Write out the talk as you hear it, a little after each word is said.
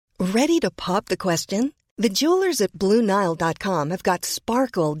Ready to pop the question? The jewelers at BlueNile.com have got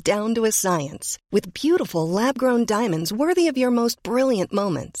sparkle down to a science with beautiful lab-grown diamonds worthy of your most brilliant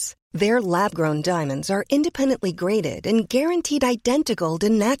moments. Their lab-grown diamonds are independently graded and guaranteed identical to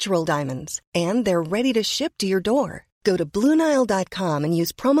natural diamonds, and they're ready to ship to your door. Go to BlueNile.com and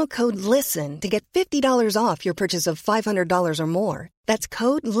use promo code LISTEN to get $50 off your purchase of $500 or more. That's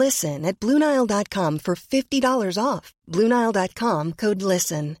code LISTEN at BlueNile.com for $50 off. BlueNile.com, code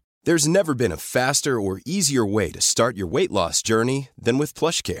LISTEN. There's never been a faster or easier way to start your weight loss journey than with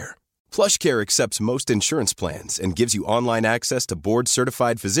PlushCare. PlushCare accepts most insurance plans and gives you online access to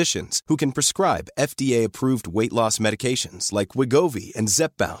board-certified physicians who can prescribe FDA-approved weight loss medications like Wegovy and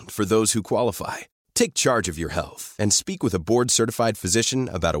Zepbound for those who qualify. Take charge of your health and speak with a board-certified physician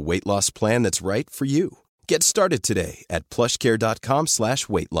about a weight loss plan that's right for you. Get started today at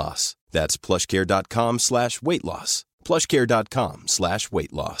plushcare.com/weight loss. That's plushcare.com/weight loss.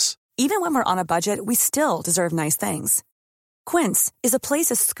 plushcare.com/weight loss. Even when we're on a budget, we still deserve nice things. Quince is a place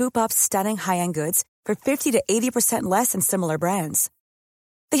to scoop up stunning high-end goods for 50 to 80% less than similar brands.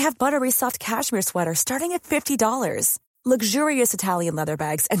 They have buttery soft cashmere sweaters starting at $50, luxurious Italian leather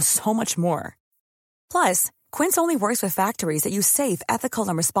bags, and so much more. Plus, Quince only works with factories that use safe, ethical,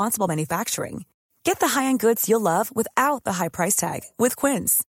 and responsible manufacturing. Get the high-end goods you'll love without the high price tag with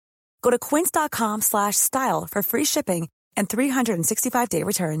Quince. Go to quince.com/style for free shipping and 365-day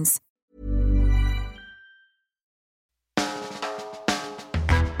returns.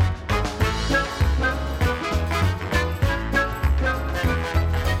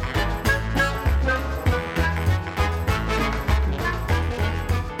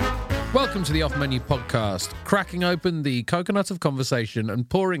 Welcome to the Off Menu Podcast, cracking open the coconut of conversation and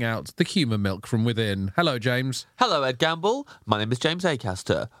pouring out the humour milk from within. Hello, James. Hello, Ed Gamble. My name is James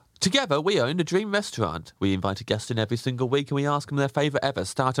Acaster. Together, we own a dream restaurant. We invite a guest in every single week and we ask them their favourite ever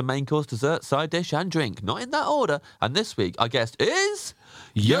starter, main course, dessert, side dish and drink. Not in that order. And this week, our guest is...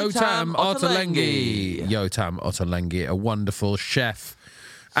 Yotam Ottolenghi. Yotam Ottolenghi, a wonderful chef.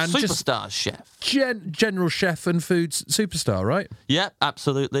 And superstar chef. General chef and food superstar, right? Yeah,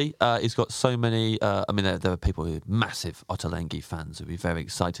 absolutely. He's got so many... there are people who are massive Ottolenghi fans who will be very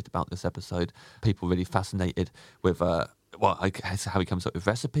excited about this episode. People really fascinated with... how he comes up with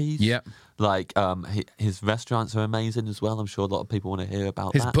recipes. Yeah. Like, his restaurants are amazing as well. I'm sure a lot of people want to hear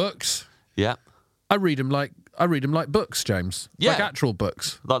about his that. books. Yeah. I read them like books, James. Yeah. Like actual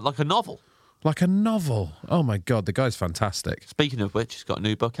books. Like a novel. Like a novel. Oh, my God, the guy's fantastic. Speaking of which, he's got a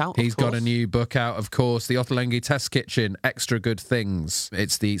new book out, He's got a new book out, of course, The Ottolenghi Test Kitchen, Extra Good Things.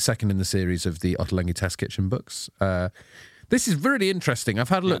 It's the second in the series of the Ottolenghi Test Kitchen books. This is really interesting. I've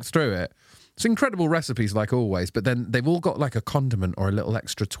had a look through it. It's incredible recipes, like always, but then they've all got like a condiment or a little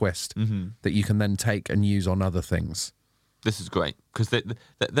extra twist that you can then take and use on other things. This is great, because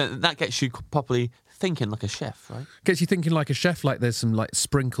that gets you properly thinking like a chef, right? Gets you thinking like a chef, like there's some like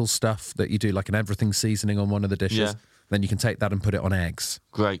sprinkle stuff that you do, like an everything seasoning on one of the dishes. Yeah. Then you can take that and put it on eggs.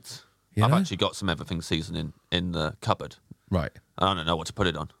 Great. You I've know? actually got some everything seasoning in the cupboard. Right. I don't know what to put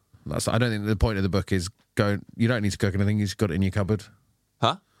it on. I don't think the point of the book is you don't need to cook anything, you've got it in your cupboard.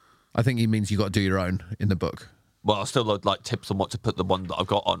 Huh? I think he means you got to do your own in the book. Well, I still like tips on what to put the one that I've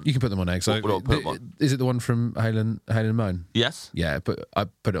got on. You can put them on eggs. So What would I put them on? Is it the one from Hale and Moan? Yes. Yeah, I put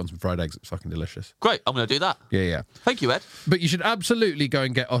it on some fried eggs. It's fucking delicious. Great. I'm going to do that. Yeah. Thank you, Ed. But you should absolutely go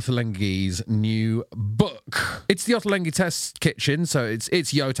and get Ottolenghi's new book. It's the Ottolenghi Test Kitchen, so it's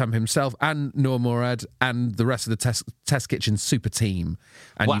Yotam himself and Noor Morad and the rest of the Test Kitchen super team.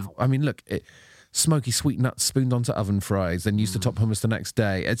 And Wow. look, smoky sweet nuts spooned onto oven fries, then used to top hummus the next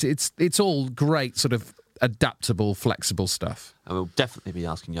day. It's all great sort of adaptable, flexible stuff. And we'll definitely be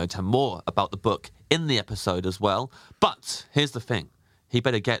asking Yotam more about the book in the episode as well. But here's the thing. He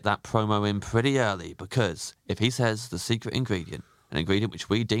better get that promo in pretty early, because if he says the secret ingredient, an ingredient which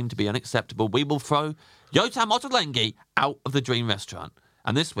we deem to be unacceptable, we will throw Yotam Ottolenghi out of the dream restaurant.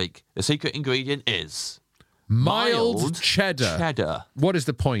 And this week, the secret ingredient is... Mild cheddar. Cheddar. What is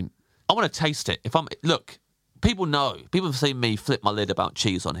the point? I want to taste it. Look, people have seen me flip my lid about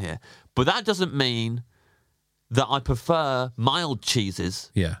cheese on here, but that doesn't mean that I prefer mild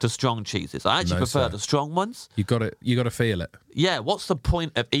cheeses to strong cheeses. I actually prefer the strong ones. You got to feel it. Yeah, what's the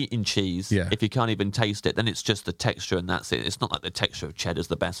point of eating cheese if you can't even taste it? Then it's just the texture and that's it. It's not like the texture of cheddar's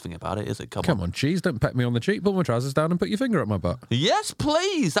the best thing about it, is it? Come on, cheese, don't peck me on the cheek. Pull my trousers down and put your finger up my butt. Yes,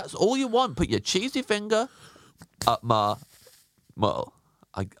 please. That's all you want. Put your cheesy finger up my... Well,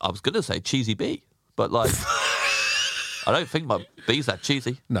 I was going to say cheesy bee, but like... I don't think my bee's that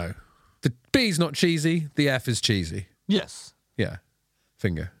cheesy. No. The B's not cheesy, the F is cheesy. Yes. Yeah.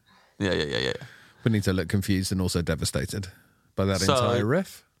 Finger. Yeah. We need to look confused and also devastated by that entire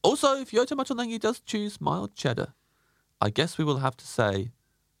riff. Also, if Yotam Ottolenghi does choose mild cheddar, I guess we will have to say,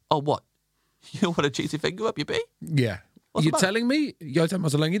 oh, what? You don't want a cheesy finger up your B? Yeah. What's You're the matter? telling me, Yotam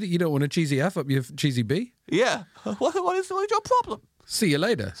Ottolenghi, that you don't want a cheesy F up your cheesy B? Yeah. What is your problem? See you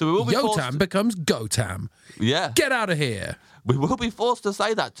later. So we will be forced Yotam to- becomes Gotam. Yeah. Get out of here. We will be forced to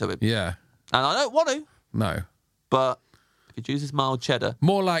say that to him. Yeah. And I don't want to, No. but if he chooses mild cheddar,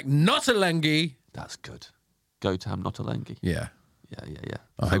 More like Nottolenghi. that's good. Gotam Ottolenghi. Yeah. Yeah.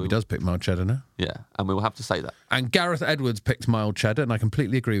 I hope he does pick mild cheddar now. Yeah, and we will have to say that. And Gareth Edwards picked mild cheddar, and I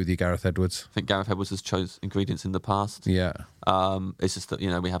completely agree with you, Gareth Edwards. I think Gareth Edwards has chose ingredients in the past. Yeah. It's just that,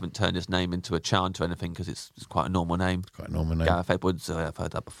 we haven't turned his name into a chant or anything because it's quite a normal name. Quite a normal name. Gareth Edwards, I've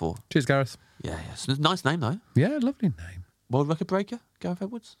heard that before. Cheers, Gareth. Yeah. It's a nice name, though. Yeah, lovely name. World record breaker, Gareth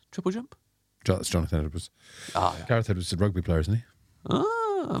Edwards, triple jump. That's Jonathan Edwards. Oh, yeah. Gareth Edwards is a rugby player, isn't he?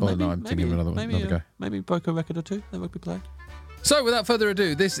 Maybe, no, I'm thinking of another one, maybe, another guy. Maybe broke a record or two, the rugby player. So, without further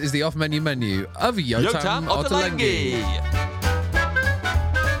ado, this is the off-menu menu of Yotam Ottolenghi.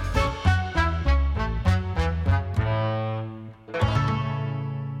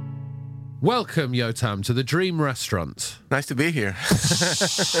 Welcome, Yotam, to the Dream Restaurant. Nice to be here.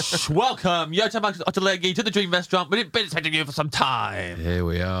 Welcome, Yotam Ottolenghi, to the Dream Restaurant. We've been expecting you for some time. Here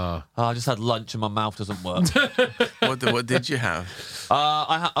we are. Oh, I just had lunch and my mouth doesn't work. What did you have?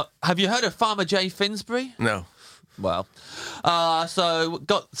 Have you heard of Farmer J. Finsbury? No. Well, so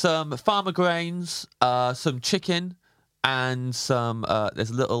got some farmer grains, some chicken, and some.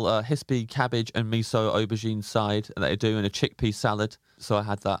 There's a little hispy cabbage and miso aubergine side that they do in a chickpea salad. So I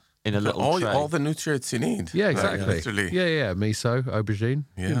had that in a little tray. All the nutrients you need. Yeah, Like, exactly. literally. Yeah. Miso, aubergine,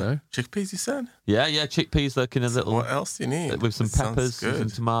 Yeah. you know. Chickpeas, you said? Yeah, chickpeas like in a little What else do you need? with some It sounds peppers and some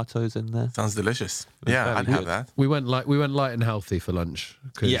good. tomatoes in there. Sounds delicious. Yeah, very I'd have good. that. We went light and healthy for lunch.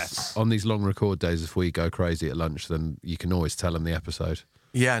 'Cause Yes. on these long record days, if we go crazy at lunch, then you can always tell them the episode.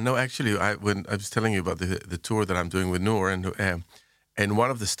 Yeah, no, actually, when I was telling you about the tour that I'm doing with Noor, and one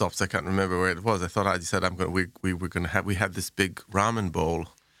of the stops, I can't remember where it was. I thought I said we had this big ramen bowl.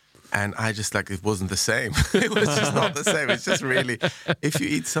 And I just it wasn't the same. It was just not the same. It's just really, if you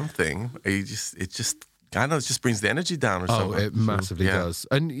eat something, it just brings the energy down or something. Oh, it massively Yeah. does.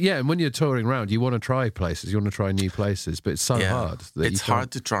 And when you're touring around, you want to try places, you want to try new places, but it's so hard. That It's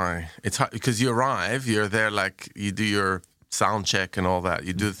hard to try. It's hard because you arrive, you're there, you do your sound check and all that.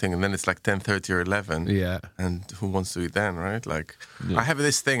 You do the thing, and then it's 10:30 or 11. Yeah. And who wants to eat then, right? I have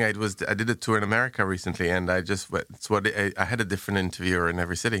this thing. I did a tour in America recently, and I just went. I had a different interviewer in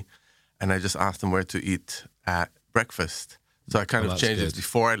every city, and I just asked them where to eat at breakfast. So I kind of that's changed good. it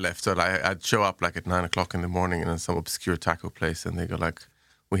before I left. So I'd show up at 9 o'clock in the morning in some obscure taco place, and they go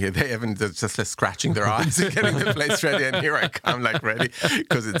they haven't just scratching their eyes and getting the place ready, and here I come ready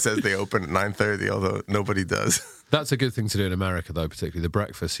because it says they open at 9:30, although nobody does. That's a good thing to do in America, though, particularly the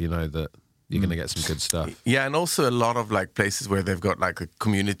breakfast. You know that you're going to get some good stuff. Yeah, and also a lot of places where they've got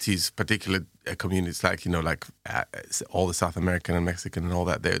communities, particular communities all the South American and Mexican and all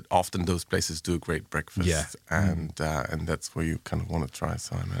that. They often those places do a great breakfast. Yeah. and that's where you kind of want to try.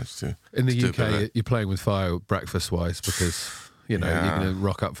 So I managed to. In the to do a bit of UK, that. you're playing with fire breakfast-wise because you're going to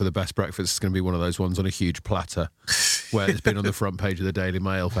rock up for the best breakfast. It's going to be one of those ones on a huge platter where it's been on the front page of the Daily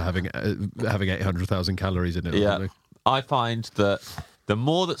Mail for having 800,000 calories in it. or Yeah, something. I find that the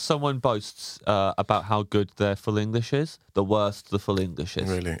more that someone boasts about how good their full English is, the worse the full English is.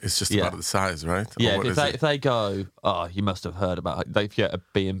 Really, it's just Yeah. about the size, right? Or Yeah, what if is they, it? if they go, oh, you must have heard about it. They get a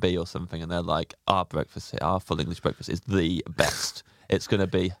B&B or something, and they're like, our breakfast, our full English breakfast is the best. It's going to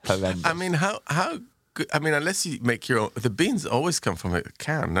be horrendous. I mean, how good? I mean, unless you make your own, the beans always come from a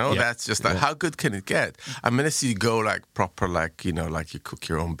can. No, Yeah. that's just how good can it get? I mean, unless you go proper, you cook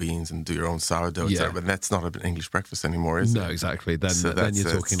your own beans and do your own sourdough, Yeah. etc. But that's not an English breakfast anymore, is No, it? exactly. Then So then you're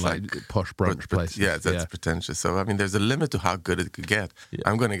that's- talking it's posh brunch places. Yeah, that's pretentious. So I mean, there's a limit to how good it could get.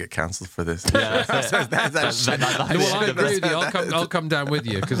 I'm going to get cancelled for this. Yeah, that's it. That's No, well, I agree with you. I'll come down with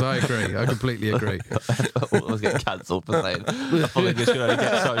you because I agree. I completely agree. I was getting cancelled for saying a full English can only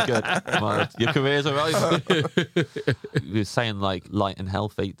get so good. Well, your careers are over. You're saying light and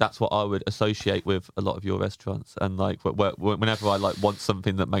healthy. That's what I would associate with a lot of your restaurants. And whenever I want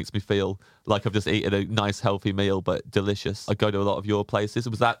something that makes me feel like I've just eaten a nice healthy meal but delicious, I go to a lot of your places.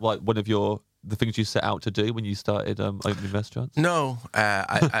 Was that one of the things you set out to do when you started opening restaurants? No,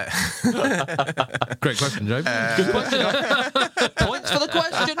 Great question, Joe. Good question. Points for the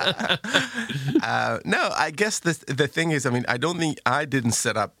question. no. I guess the thing is, I mean, I don't think I didn't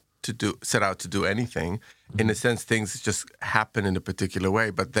set out to do anything. In a sense, things just happen in a particular way.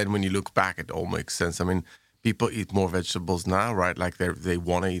 But then when you look back, it all makes sense. I mean, people eat more vegetables now, right? They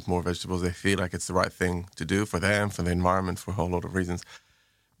want to eat more vegetables. They feel like it's the right thing to do for them, for the environment, for a whole lot of reasons.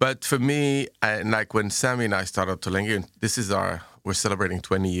 But for me, like when Sammy and I started Ottolenghi, and we're celebrating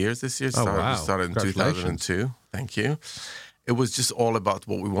 20 years this year. Oh, wow. We started in Congratulations. 2002. Thank you. It was just all about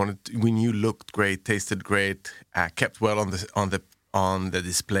what we wanted. We knew looked great, tasted great, kept well on the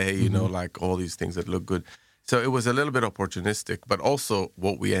display. You know, like all these things that look good. So it was a little bit opportunistic, but also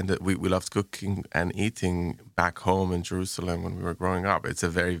what we loved cooking and eating back home in Jerusalem when we were growing up. It's a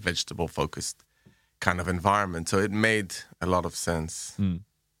very vegetable-focused kind of environment, so it made a lot of sense.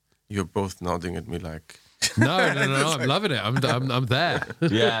 You're both nodding at me like... No, I'm loving it. I'm there.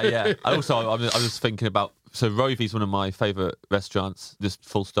 Yeah. Also, I was thinking about. So Rovi's one of my favourite restaurants. Just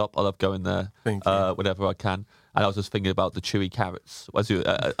full stop. I love going there whenever I can. And I was just thinking about the chewy carrots. The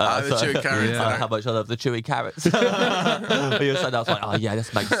chewy carrots. How much I love the chewy carrots. You said that, I was like, oh yeah,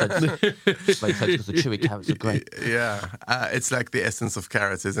 this makes sense. Makes sense because the chewy carrots are great. Yeah, it's like the essence of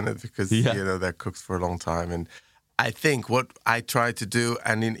carrots, isn't it? Because they're cooked for a long time. And I think what I try to do,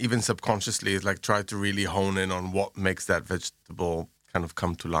 and even subconsciously, is like try to really hone in on what makes that vegetable kind of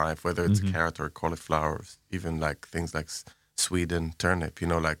come to life, whether it's a carrot or cauliflower, or even like things like Sweden turnip,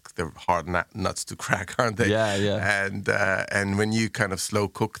 like they're hard nuts to crack, aren't they? Yeah. And when you kind of slow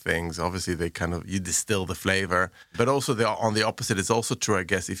cook things, obviously you distill the flavor. But also on the opposite, it's also true, I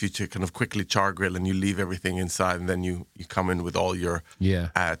guess, if you kind of quickly char grill and you leave everything inside, and then you come in with all your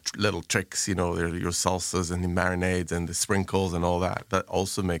little tricks, your salsas and the marinades and the sprinkles and all that. That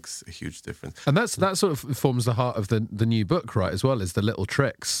also makes a huge difference. And that sort of forms the heart of the new book, right? As well as the little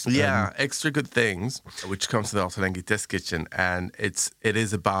tricks. Yeah, extra good things, which comes to the Ottolenghi Test Kitchen. And it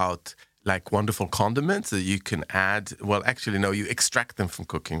is about like wonderful condiments that you can add. Well, actually, no, you extract them from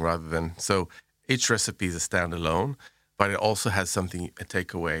cooking rather than. So each recipe is a standalone, but it also has a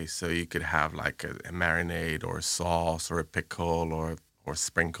takeaway. So you could have like a marinade or a sauce or a pickle or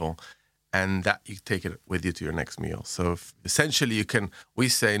sprinkle, and that you take it with you to your next meal. So essentially, we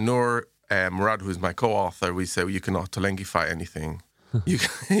say, Noor Murad, who's my co-author, we say you can Ottolenghi-fy anything. You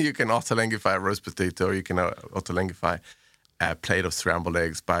can Ottolenghi-fy a roast potato, or you can Ottolenghi-fy a plate of scrambled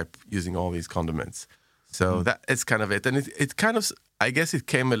eggs by using all these condiments. So that is kind of it. And it kind of, I guess it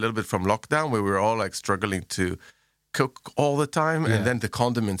came a little bit from lockdown, where we were all like struggling to cook all the time. And then the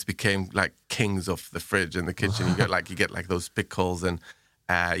condiments became like kings of the fridge in the kitchen. You get like those pickles and,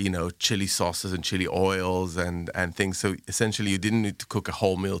 chili sauces and chili oils and things. So essentially you didn't need to cook a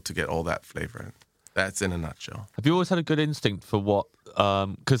whole meal to get all that flavor. That's in a nutshell. Have you always had a good instinct for what,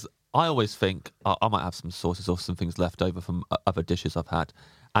 because I always think I might have some sauces or some things left over from other dishes I've had,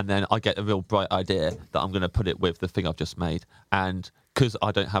 and then I get a real bright idea that I'm going to put it with the thing I've just made, and because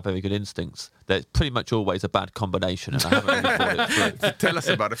I don't have very good instincts, there's pretty much always a bad combination, and I haven't really thought it through. Tell us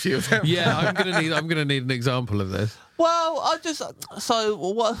about a few of them. Yeah, I'm gonna need an example of this. Well, what's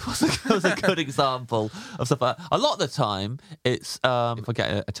a good example of stuff? A lot of the time, it's if I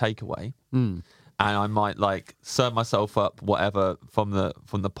get a takeaway. And I might like serve myself up whatever from the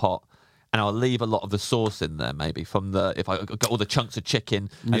pot, and I'll leave a lot of the sauce in there. Maybe if I got all the chunks of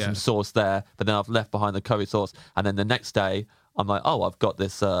chicken and some sauce there, but then I've left behind the curry sauce, and then the next day I'm like, oh, I've got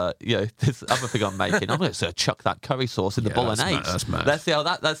this this other thing I'm making. I'm going to chuck that curry sauce in the bolognese. That's mad. Let's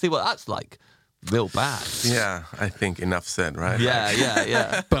see what that's like. Real bad. Yeah, I think enough said, right?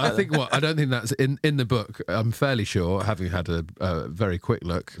 Yeah. But I don't think that's in the book. I'm fairly sure, having had a very quick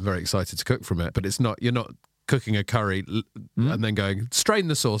look, very excited to cook from it. But you're not cooking a curry and then going strain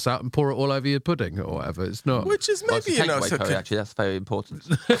the sauce out and pour it all over your pudding or whatever. It's not. Which is maybe curry, actually, that's very important.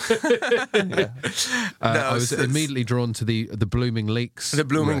 I was immediately drawn to the blooming leeks. The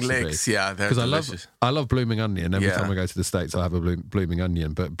blooming recipe. leeks, yeah, they're because delicious. I love blooming onion. Every time I go to the States, I have a blooming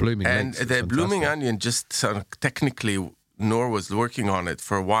onion. But blooming and leeks, the blooming onion just technically. Noor was working on it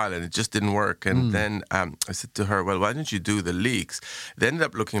for a while and it just didn't work. And then I said to her, well, why don't you do the leeks? They ended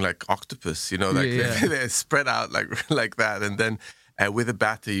up looking like octopus, they're spread out like that. And then with a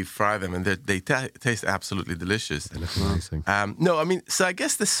batter, you fry them and they taste absolutely delicious. They look amazing. So I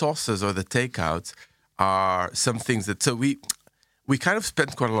guess the sauces or the takeouts are some things that, so we kind of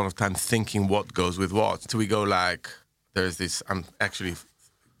spent quite a lot of time thinking what goes with what. So we go there's this, I'm actually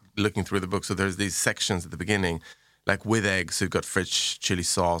looking through the book. So there's these sections at the beginning. Like with eggs, so you've got French chili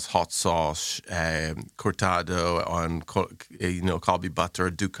sauce, hot sauce, cortado, on kalbi butter,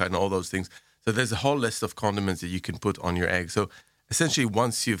 dukkha, and all those things. So there's a whole list of condiments that you can put on your egg. So essentially,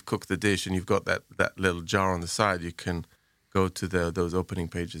 once you've cooked the dish and you've got that little jar on the side, you can go to those opening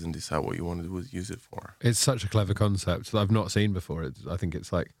pages and decide what you want to use it for. It's such a clever concept that I've not seen before. I think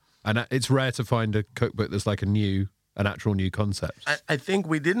it's like, and it's rare to find a cookbook that's like an actual new concept. I think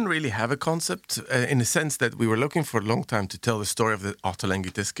we didn't really have a concept in the sense that we were looking for a long time to tell the story of the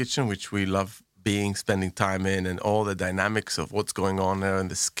Ottolenghi Test Kitchen, which we love spending time in, and all the dynamics of what's going on there and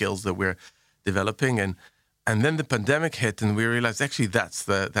the skills that we're developing. And then the pandemic hit, and we realized actually that's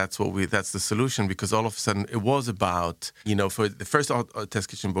the solution, because all of a sudden it was about, for the first Test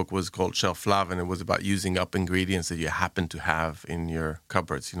Kitchen book was called Shelf Love, and it was about using up ingredients that you happen to have in your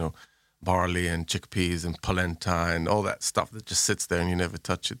cupboards, barley and chickpeas and polenta and all that stuff that just sits there and you never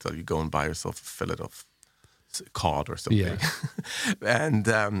touch it till you go and buy yourself a fillet of cod or something.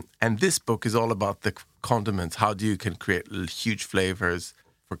 Yeah. and this book is all about the condiments. How you can create huge flavors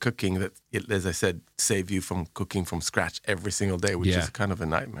for cooking that, as I said, save you from cooking from scratch every single day, which is kind of a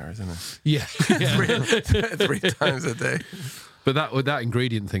nightmare, isn't it? Yeah. Three times a day. But that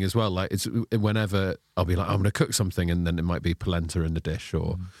ingredient thing as well, like it's whenever I'll be like, I'm going to cook something, and then it might be polenta in the dish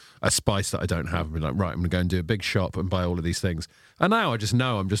or a spice that I don't have. I'll be like, right, I'm going to go and do a big shop and buy all of these things. And now I just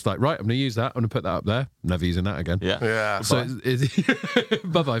know, I'm just like, right, I'm going to use that. I'm going to put that up there. Never using that again. Yeah. So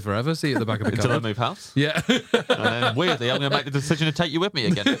bye-bye forever. See you at the back of the Until I cupboard. move house. Yeah. And then weirdly, I'm going to make the decision to take you with me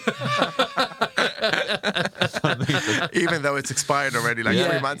again. Even though it's expired already, like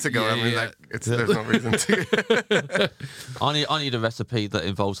 3 months ago. There's no reason to. I need a recipe that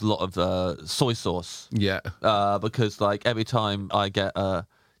involves a lot of soy sauce. Yeah. Because like every time I get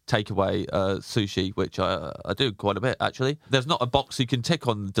takeaway sushi, which I do quite a bit actually, there's not a box you can tick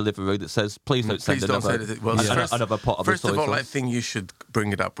on Deliveroo that says please don't send another pot of First soy of all, sauce. I think you should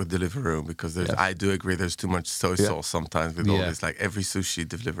bring it up with Deliveroo, because I do agree there's too much soy sauce sometimes with all this. Like every sushi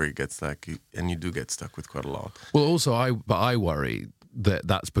delivery gets and you do get stuck with quite a lot. Well, also I worry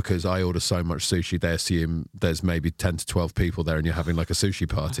that's because I order so much sushi, they assume there's maybe 10 to 12 people there and you're having like a sushi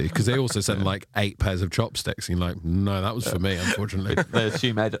party, because they also send like 8 pairs of chopsticks and you're like, no, that was for me, unfortunately. They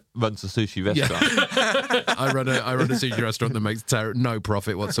assume Ed runs a sushi restaurant. I run a sushi restaurant that makes no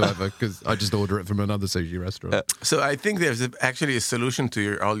profit whatsoever, because I just order it from another sushi restaurant. So I think there's actually a solution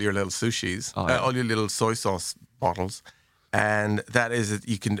to all your little sushis, all your little soy sauce bottles. And that is that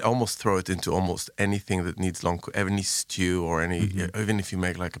you can almost throw it into almost anything that needs any stew or even if you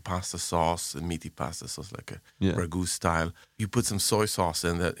make like a pasta sauce, a meaty pasta sauce, like a ragu style, you put some soy sauce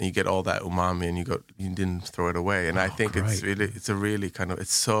in that and you get all that umami, and you didn't throw it away. And I think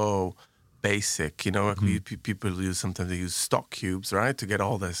it's so basic, people sometimes they use stock cubes, right, to get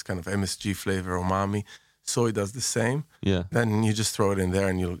all this kind of MSG flavor, umami. Soy does the same. Yeah. Then you just throw it in there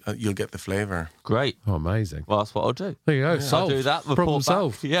and you'll get the flavor. Great. Oh, amazing. Well, that's what I'll do. There you go. I'll do that. Problem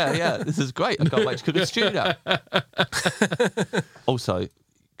solved. Yeah. This is great. I can't wait to cook a stew now. Also,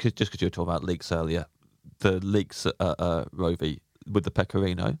 just because you were talking about leeks earlier, the leeks at Rovi with the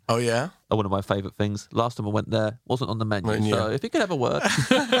pecorino. Oh, yeah? Are one of my favourite things. Last time I went there, wasn't on the menu. So if you could have a word.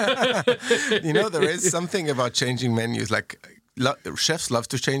 There is something about changing menus, like chefs love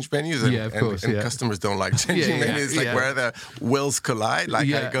to change menus, and, customers don't like changing menus. Where the wills collide.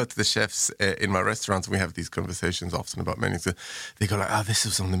 I go to the chefs in my restaurants, and we have these conversations often about menus. They go like, this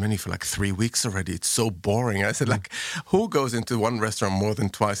was on the menu for like 3 weeks already. It's so boring. I said, who goes into one restaurant more than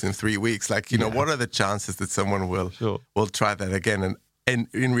twice in 3 weeks? What are the chances that someone will try that again? And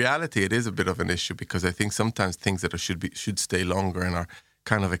in reality, it is a bit of an issue, because I think sometimes things that should stay longer and are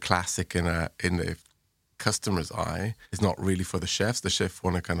kind of a classic in the customer's eye is not really for the chefs. The chef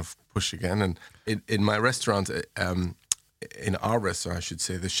want to kind of push again. And in my restaurant, in our restaurant, I should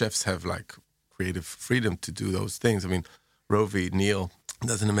say, the chefs have like creative freedom to do those things. I mean, Rovi, Neil,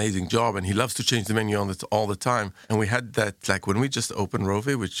 does an amazing job, and he loves to change the menu all the time. And we had that, like when we just opened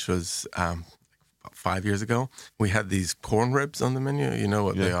Rovi, which was about 5 years ago, we had these corn ribs on the menu. You know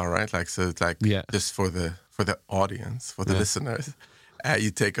what they are, right? So it's just for the audience, for the listeners.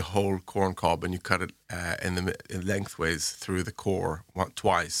 You take a whole corn cob and you cut it in lengthways through the core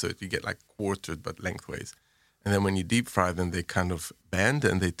twice, so you get like quartered but lengthways. And then when you deep fry them, they kind of bend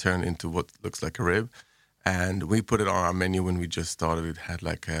and they turn into what looks like a rib. And we put it on our menu when we just started. It had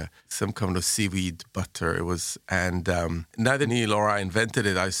like some kind of seaweed butter. It was, and neither Neil or I invented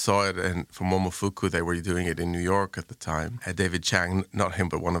it. I saw it from Momofuku. They were doing it in New York at the time. David Chang, not him,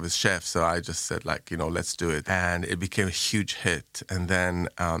 but one of his chefs. So I just said let's do it. And it became a huge hit. And then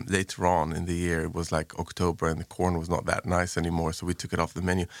later on in the year, it was like October and the corn was not that nice anymore. So we took it off the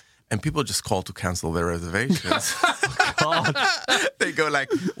menu. And people just called to cancel their reservations. God. They go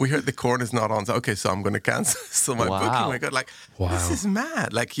like, we heard the corn is not on. So, okay, so I'm going to cancel my booking. We go like, this is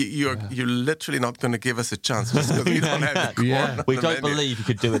mad. Like you're literally not going to give us a chance just because we don't have the corn. We don't believe you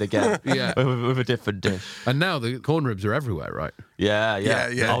could do it again with a different dish. And now the corn ribs are everywhere, right? Yeah.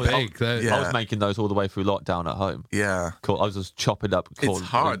 Yeah, I was, big, though. Yeah. I was making those all the way through lockdown at home. Yeah. Cool. I was just chopping up corn. It's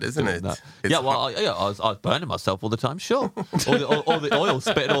hard, isn't doing it? that. It's Yeah, well, I was burning myself all the time, sure. all the oil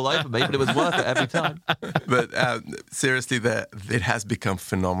spitting all over me, but it was worth it every time. But seriously, it has become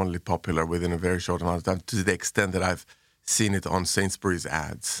phenomenally popular within a very short amount of time, to the extent that I've seen it on Sainsbury's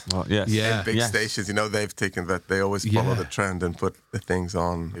ads. Well, yes. Yeah. And big stations, they've taken that. They always follow the trend and put the things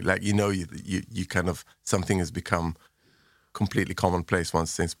on. Like, you kind of, something has become completely commonplace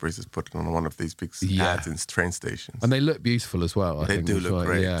once Sainsbury's has put it on one of these big ads in train stations. And they look beautiful as well. I They think, do as look well.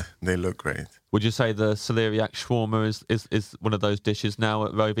 great. Yeah. They look great. Would you say the celeriac shawarma is one of those dishes now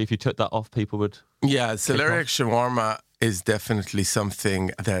at Rovi? If you took that off, people would... Yeah, celeriac shawarma is definitely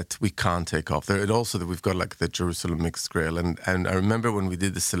something that we can't take off. There, and also that we've got like the Jerusalem mixed grill, and I remember when we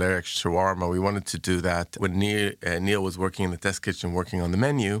did the celeriac shawarma, we wanted to do that when Neil was working in the test kitchen, working on the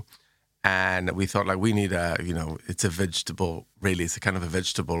menu, and we thought like we need it's a vegetable, really, it's a kind of a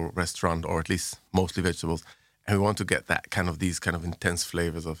vegetable restaurant, or at least mostly vegetables, and we want to get that kind of these kind of intense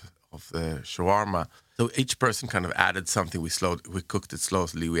flavors of the shawarma. So each person kind of added something. We cooked it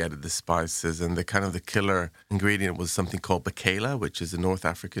slowly. We added the spices, and the killer ingredient was something called bakela, which is a North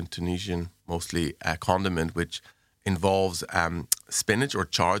African, Tunisian, mostly condiment, which involves spinach or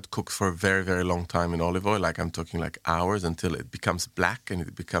chard cooked for a very, very long time in olive oil. Like I'm talking like hours, until it becomes black and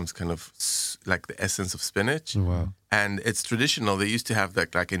it becomes kind of like the essence of spinach. Wow. And it's traditional. They used to have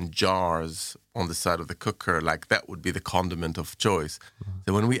that like in jars on the side of the cooker, like that would be the condiment of choice.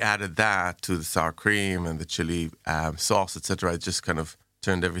 So when we added that to the sour cream and the chili sauce, etc., it just kind of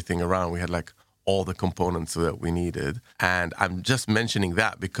turned everything around. We had like all the components that we needed. And I'm just mentioning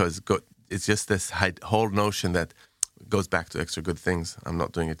that because it's just this whole notion that goes back to Extra Good Things. I'm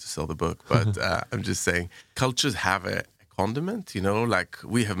not doing it to sell the book, but I'm just saying cultures have a condiment, like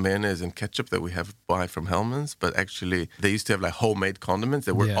we have mayonnaise and ketchup that we buy from Hellmann's, but actually they used to have like homemade condiments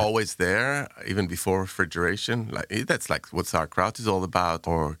that were always there even before refrigeration. Like that's like what sauerkraut is all about,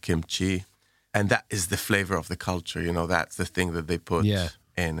 or kimchi, and that is the flavor of the culture. That's the thing that they put in,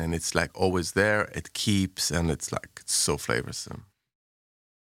 and it's like always there. It keeps, and it's so flavorsome.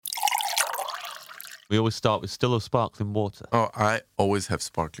 We always start with still or sparkling water. Oh, I always have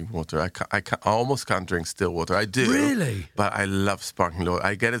sparkling water. I almost can't drink still water. I do. Really? But I love sparkling water.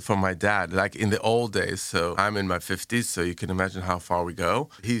 I get it from my dad, like in the old days. So I'm in my 50s, so you can imagine how far we go.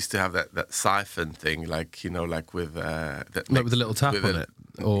 He used to have that siphon thing, like with... with a little tap on it?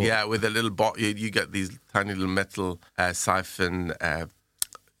 Or... Yeah, with a little bottle. You get these tiny little metal siphon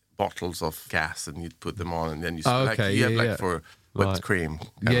bottles of gas, and you'd put them on, and then you... for whipped cream.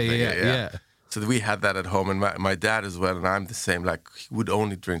 Yeah. So we had that at home, and my dad as well, and I'm the same. Like, he would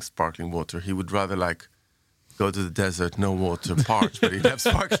only drink sparkling water. He would rather go to the desert, no water, parched, but he'd have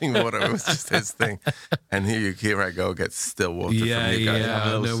sparkling water. It was just his thing. And here I go, get still water from you guys.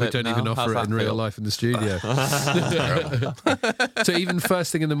 Yeah. No, we don't even offer it in real life in the studio. So even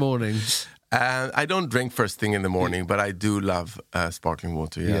first thing in the morning. I don't drink first thing in the morning, but I do love sparkling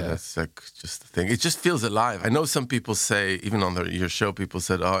water. Yeah, that's like just the thing. It just feels alive. I know some people say, even on your show, people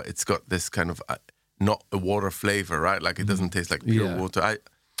said, "Oh, it's got this kind of not a water flavor, right? Like it doesn't taste like pure water."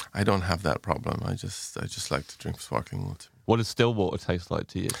 I don't have that problem. I just like to drink sparkling water. What does still water taste like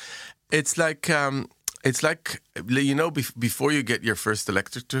to you? It's like before you get your first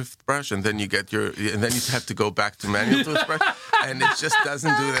electric toothbrush, and then you have to go back to manual toothbrush, and it just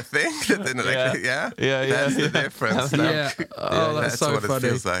doesn't do the thing that the electric. That's the difference. That's so what funny. it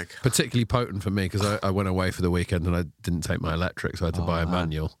feels like. Particularly potent for me because I went away for the weekend and I didn't take my electric, so I had to buy a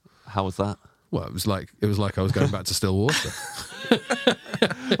manual. How was that? Well, it was like I was going back to still water.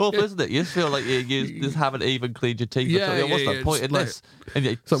 Well, isn't it? You just feel like you just haven't even cleaned your teeth. What's the point in this?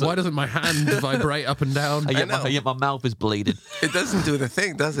 So why doesn't my hand vibrate up and down? Yet my mouth is bleeding. It doesn't do the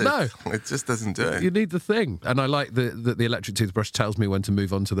thing, does it? No. It just doesn't do it. You need the thing. And I like that the electric toothbrush tells me when to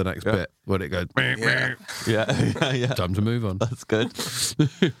move on to the next bit. When it goes, Yeah. Time to move on. That's good.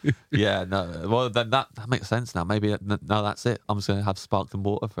 Yeah, no. Well, then that makes sense now. Maybe no, that's it. I'm just going to have sparkling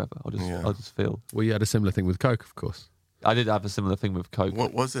water forever. I'll just feel. Well, you had a similar thing with Coke, of course. I did have a similar thing with Coke.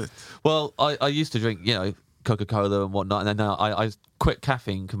 What was it? Well, I used to drink, Coca-Cola and whatnot, and then I quit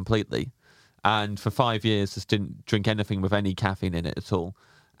caffeine completely. And for 5 years, just didn't drink anything with any caffeine in it at all.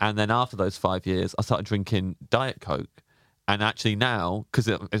 And then after those 5 years, I started drinking Diet Coke. And actually now, because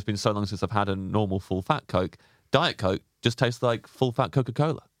it's been so long since I've had a normal full-fat Coke, Diet Coke just tastes like full-fat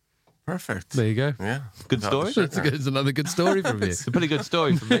Coca-Cola. Perfect. There you go. Yeah. Good story. It's another good story from you. It's a pretty good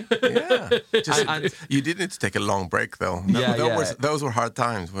story from me. Yeah. You did need to take a long break, though. Those were hard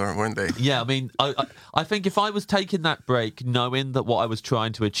times, weren't they? Yeah, I mean, I think if I was taking that break knowing that what I was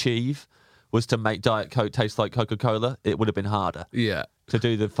trying to achieve was to make Diet Coke taste like Coca-Cola, it would have been harder Yeah. to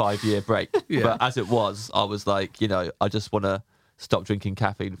do the 5-year break. Yeah. But as it was, I was like, I just want to stop drinking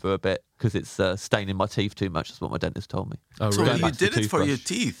caffeine for a bit because it's staining my teeth too much. That's what my dentist told me. Oh, So really? you back to the did it for your toothbrush.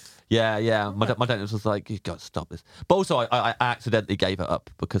 teeth. Yeah. My dentist was like, "You've got to stop this." But also, I accidentally gave it up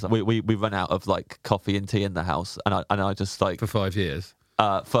because we run out of like coffee and tea in the house, and I just like For 5 years.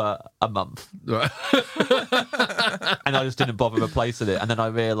 for a month, Right. and I just didn't bother replacing it. And then I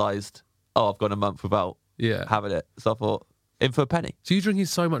realised, I've gone a month without Yeah. having it. So I thought, in for a penny. So you're drinking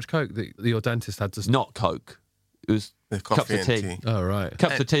so much Coke that your dentist had to... Not Coke. It was The cups coffee of and tea. tea. Oh, right.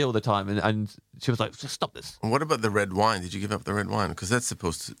 Cups of tea all the time, and she was like, "Just stop this." And what about the red wine? Did you give up the red wine? Because that's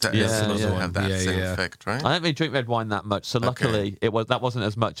supposed to, Yeah, supposed to yeah. have that Yeah, same yeah. effect, right? I don't really drink red wine that much, so luckily that wasn't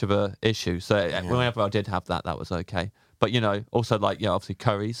as much of a issue. So whenever I did have that was okay. But also like obviously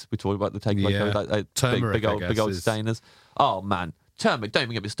curries. We talked about the takeaway Yeah. curry, like Turmeric, big old is... stainers. Oh man, turmeric! Don't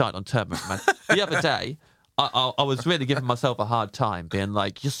even get me started on turmeric, man. The other day, I was really giving myself a hard time, being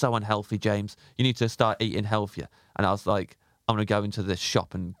like, "You're so unhealthy, James. You need to start eating healthier." And I was like, "I'm gonna go into this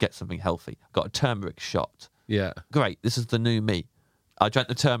shop and get something healthy." Got a turmeric shot. Yeah. Great, this is the new me. I drank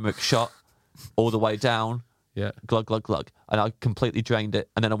the turmeric shot all the way down. Yeah. Glug, glug, glug. And I completely drained it.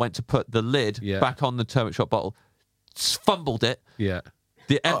 And then I went to put the lid back on the turmeric shot bottle, fumbled it. Yeah.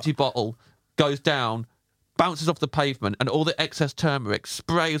 The empty bottle goes down, bounces off the pavement, and all the excess turmeric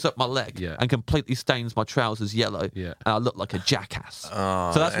sprays up my leg and completely stains my trousers yellow. Yeah. And I look like a jackass.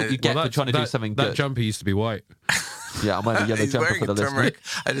 So that's what you get for trying to do something that good. jumper used to be white. Yeah, I'm wearing a yellow He's jumper wearing for the a listener. turmeric.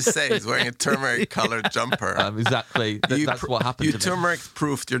 I just say he's wearing a turmeric-colored jumper. Exactly. That's what happened You to me.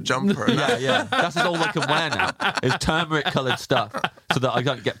 turmeric-proofed your jumper. Yeah. That's all I can wear now. Is turmeric-coloured stuff, so that I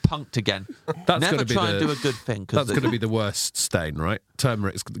don't get punked again. That's Never gotta be try and the- do a good thing. That's going to be the worst stain, right?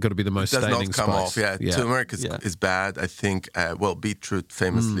 Turmeric's got to be the most Does staining not come spice. off. Yeah, turmeric is bad. I think. Beetroot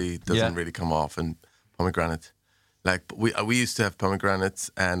famously doesn't really come off, and pomegranate. Like we used to have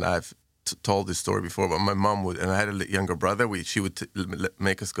pomegranates, and I've told this story before. But my mom would, and I had a younger brother. She would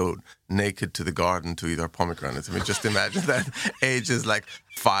make us go naked to the garden to eat our pomegranates. I mean, just imagine that ages like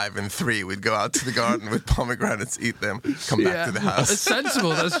 5 and 3. We'd go out to the garden with pomegranates, eat them, come back to the house. That's sensible.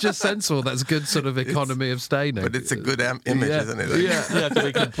 That's just sensible. That's good sort of economy of staining. But it's a good image, Yeah. isn't it? Like, Yeah, to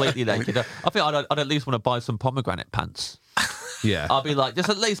be completely naked. I think I'd at least want to buy some pomegranate pants. Yeah. I'll be like, just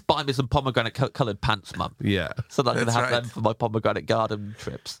at least buy me some pomegranate coloured pants, Mum. Yeah. So that I can That's have right. them for my pomegranate garden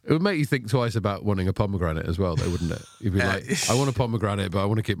trips. It would make you think twice about wanting a pomegranate as well, though, wouldn't it? You'd be like, I want a pomegranate, but I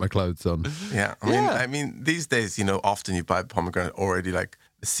want to keep my clothes on. Yeah, I mean, these days, often you buy pomegranate already, like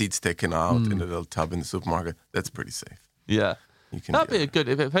the seeds taken out in a little tub in the supermarket. That's pretty safe. Yeah. You can That'd get be a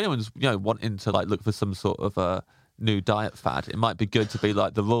good, if anyone's wanting to like look for some sort of new diet fad, it might be good to be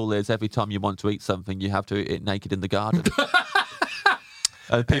like, the rule is every time you want to eat something, you have to eat it naked in the garden.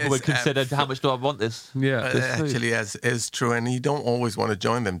 And people would consider, how much do I want this? Yeah. this food? Actually, is true, and you don't always want to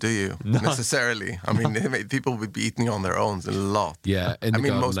join them, do you? Necessarily. I mean, people would be eating on their own a lot. Yeah, in the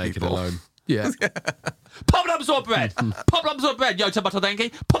garden most naked people. alone. Yeah. Poppadoms or bread? Poppadoms or bread? Yo, tomato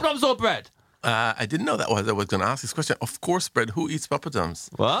dengue. Poppadoms or bread? I didn't know that was I was going to ask this question. Of course, bread. Who eats poppadoms?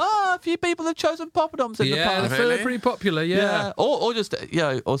 Well, a few people have chosen poppadoms in the Yeah, past. they're pretty popular, yeah. Or just,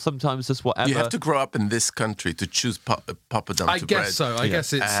 or sometimes just whatever. You have to grow up in this country to choose poppadom I to guess bread. so. I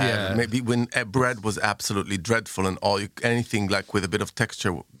guess it's, yeah. Maybe when bread was absolutely dreadful and anything like with a bit of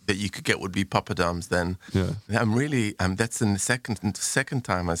texture that you could get would be poppadoms, then I'm really, that's the second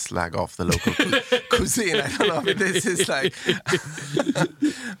time I slag off the local cuisine. I don't know if this is like,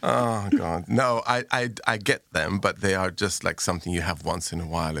 oh God. No, I get them, but they are just like something you have once in a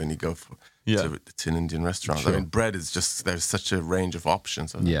while and you go to an Indian restaurant. Sure. I mean, bread is just, there's such a range of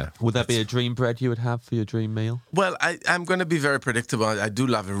options. Yeah. Would there be a dream bread you would have for your dream meal? Well, I'm going to be very predictable. I do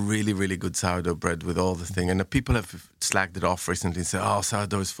love a really, really good sourdough bread with all the thing. And people have slagged it off recently and said, oh,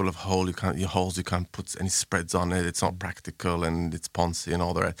 sourdough is full of holes. You can't put any spreads on it. It's not practical and it's poncy and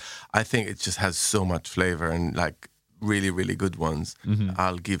all the rest. I think it just has so much flavor and like really, really good ones. Mm-hmm.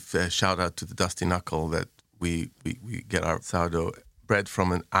 I'll give a shout out to the Dusty Knuckle that we get our sourdough bread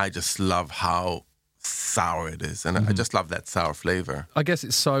from. And I just love how sour it is. And I just love that sour flavor. I guess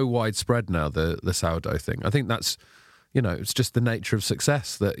it's so widespread now, the sourdough thing. I think that's, it's just the nature of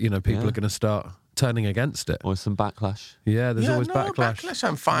success that, people are going to start turning against it. Or some backlash? Yeah, there's always backlash. Backlash,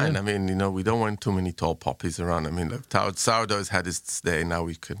 I'm fine. I mean, we don't want too many tall poppies around. I mean, look, sourdough has had its day. Now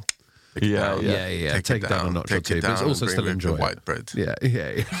we could take it down. Take it down a notch or two, but it's also still enjoyable. White bread. Yeah.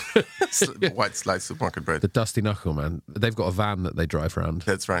 White sliced supermarket bread. The Dusty Knuckle, man. They've got a van that they drive around.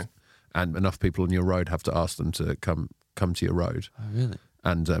 That's right. And enough people on your road have to ask them to come to your road. Oh, really?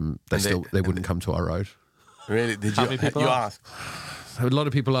 And they wouldn't come to our road. Really? Did How you many people you ask? ask? A lot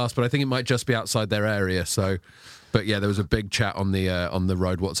of people asked, but I think it might just be outside their area. So, but yeah, there was a big chat on the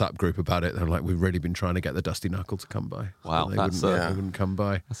Road WhatsApp group about it. They're like, we've really been trying to get the Dusty Knuckle to come by. Wow, they that's wouldn't come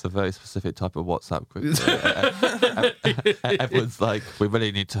by. That's a very specific type of WhatsApp group. Everyone's like, we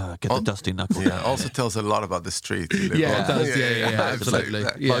really need to get the Dusty Knuckle. Yeah, also tells a lot about the street. You live Yeah, on. it does. Yeah, absolutely.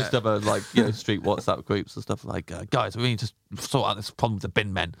 Yeah. Most of them, like, street WhatsApp groups and stuff like, guys, we need to sort out this problem with the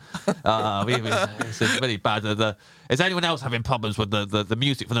bin men. It's really bad. Is anyone else having problems with the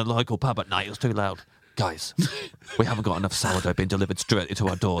music from the local pub at night? It's too loud. Guys, we haven't got enough sourdough being delivered straight into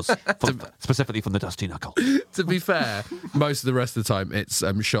our doors, specifically from the Dusty Knuckle. To be fair, most of the rest of the time it's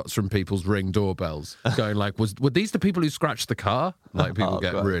shots from people's Ring doorbells going like, were these the people who scratched the car? Like people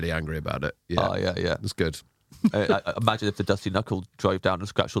get really angry about it. Yeah. Oh, yeah. It's good. Imagine if the Dusty Knuckle drove down and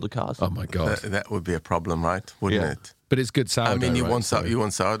scratched all the cars. Oh my God. That would be a problem, right? Wouldn't Yeah. it? But it's good sourdough. I mean, you right?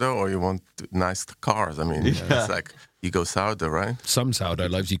 want sourdough or you want nice cars. I mean, it's like you go sourdough, right? Some sourdough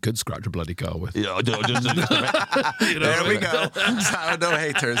loaves you could scratch a bloody car with. Yeah, There we go. Sourdough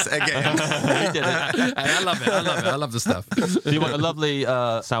haters again. Hey, I love it. I love the stuff. Do you want a lovely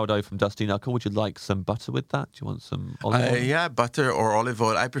sourdough from Dusty Knuckle? Would you like some butter with that? Do you want some olive oil? Yeah, butter or olive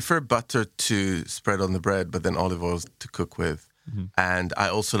oil. I prefer butter to spread on the bread, but then olive oil to cook with. Mm-hmm. And I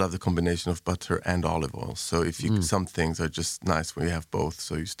also love the combination of butter and olive oil. So if you some things are just nice when you have both.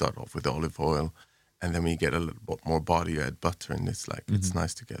 So you start off with olive oil, and then when you get a little bit more body, you add butter, and it's like it's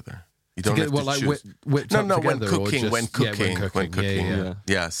nice together. You don't have to choose. Whipped No, up when together or cooking, just- when cooking, when cooking. Yeah.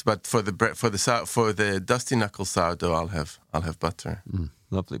 Yes, but for the Dusty Knuckle sourdough, I'll have butter.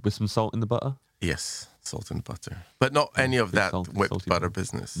 Lovely. With some salt in the butter? Yes, salt and butter, but not any of that salty whipped butter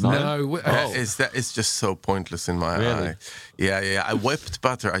business. No. It's just so pointless in my Really? eye. Yeah. I whipped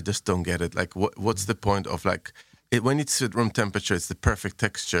butter. I just don't get it. Like, what's the point of like? When it's at room temperature, it's the perfect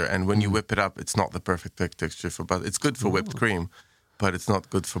texture, and when you whip it up, it's not the perfect texture for butter. It's good for whipped cream, but it's not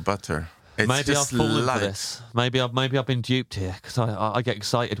good for butter. It's Maybe I've just fallen light. for this. Maybe I've been duped here because I get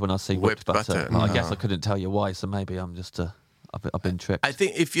excited when I see whipped butter. butter. I guess No. I couldn't tell you why, so maybe I'm just I've been tricked. I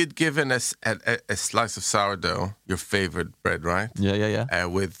think if you'd given us a slice of sourdough, your favorite bread, right? Yeah.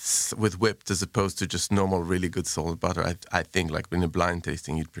 With whipped as opposed to just normal, really good solid butter, I think like in a blind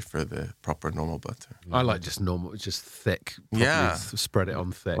tasting, you'd prefer the proper normal butter. I like just normal, just thick. Yeah. Spread it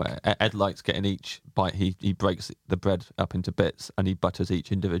on thick. Well, Ed likes getting each bite. He breaks the bread up into bits and he butters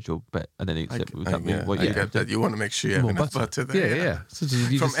each individual bit and then eats it. Would that be what I you get that. You want to make sure you have More enough butter there. Yeah. So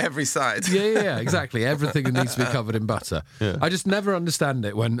you From just- every side. Yeah, exactly. Everything needs to be covered in butter. Yeah. I just never understand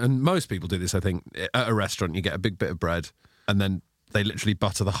it when, and most people do this, I think, at a restaurant, you get a big bit of bread and then they literally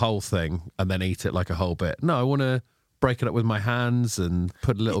butter the whole thing and then eat it like a whole bit. No, I want to break it up with my hands and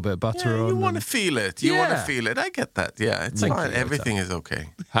put a little bit of butter Yeah, on. you want to and- feel it. You want to Yeah. feel it. I get that. Yeah, it's Thank fine. you. Everything is okay.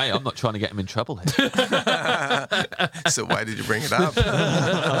 Hey, I'm not trying to get him in trouble here. So why did you bring it up?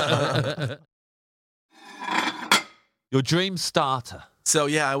 Your dream starter. So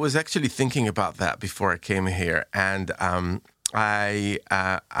yeah, I was actually thinking about that before I came here, and I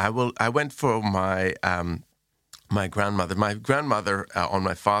went for my my grandmother. My grandmother on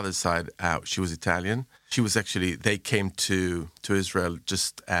my father's side, she was Italian. She was actually, they came to Israel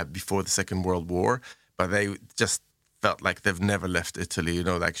just before the Second World War, but they just felt like they've never left Italy. You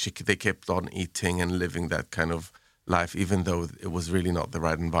know, like they kept on eating and living that kind of life, even though it was really not the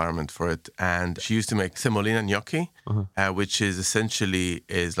right environment for it. And she used to make semolina gnocchi, which is essentially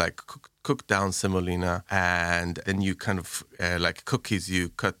like cooked down semolina, and then you kind of like cookies you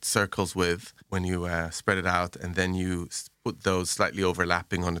cut circles with when you spread it out, and then you put those slightly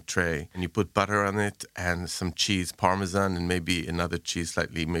overlapping on a tray, and you put butter on it and some cheese, Parmesan, and maybe another cheese,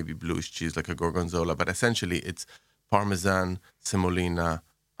 slightly maybe bluish cheese like a gorgonzola. But essentially it's Parmesan, semolina,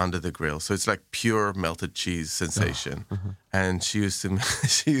 under the grill. So it's like pure melted cheese sensation. And she used to,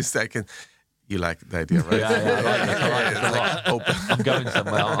 you like the idea, right? Yeah, I like it a lot. Open. I'm going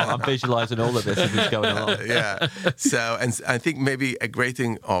somewhere. I'm visualising all of this as it's going along. Yeah. So, and I think maybe a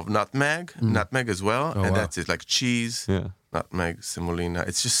grating of nutmeg as well. Oh, and wow. that's it, like cheese, Yeah. nutmeg, semolina.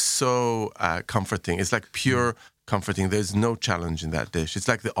 It's just so comforting. It's like pure comforting. There's no challenge in that dish. It's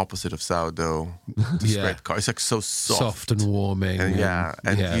like the opposite of sourdough. The Yeah. spread car. It's like so soft and warming. And you that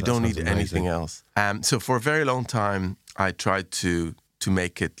don't sounds need anything amazing. else. So for a very long time, I tried to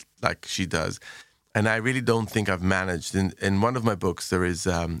make it like she does, and I really don't think I've managed. In one of my books, there is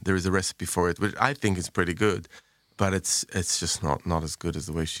a recipe for it, which I think is pretty good, but it's just not as good as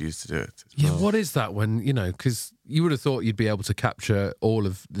the way she used to do it. Yeah, what is that when, because you would have thought you'd be able to capture all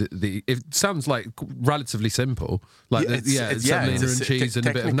of the it sounds like relatively simple. Like, semolina and cheese and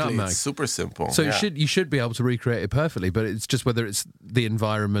a bit of nutmeg. It's super simple. So you should be able to recreate it perfectly, but it's just whether it's the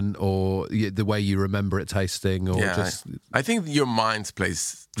environment or the way you remember it tasting or just... I think your mind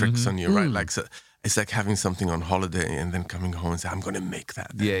plays tricks on you, right? Like, so it's like having something on holiday and then coming home and say, I'm going to make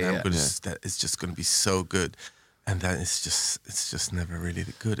that. It's just going to be so good. And then it's just never really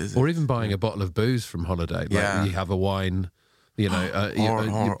good, is it? Or even buying a bottle of booze from holiday. Like you have a wine,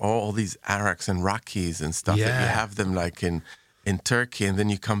 or all these araks and rakis and stuff that you have them like in Turkey, and then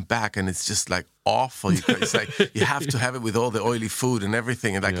you come back and it's just like awful. It's like you have to have it with all the oily food and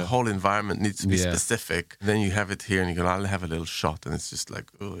everything, and like the whole environment needs to be specific. And then you have it here and you go, I'll have a little shot, and it's just like,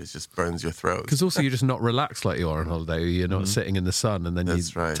 oh, it just burns your throat. Because also you're just not relaxed like you are on holiday. You're not sitting in the sun, and then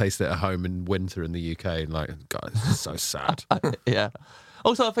taste it at home in winter in the UK and like, God, this is so sad. Yeah.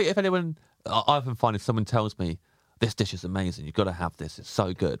 Also, I think if anyone, I often find if someone tells me, this dish is amazing, you've got to have this, it's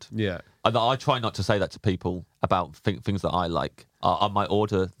so good. Yeah. I try not to say that to people about things that I like. I might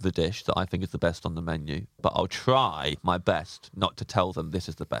order the dish that I think is the best on the menu, but I'll try my best not to tell them this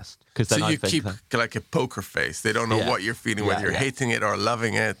is the best. So you keep like a poker face. They don't know what you're feeling, whether you're hating it or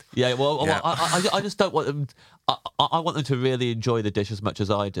loving it. Yeah, well, I just don't want them... I want them to really enjoy the dish as much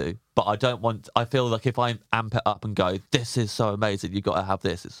as I do, but I feel like if I amp it up and go, this is so amazing, you've got to have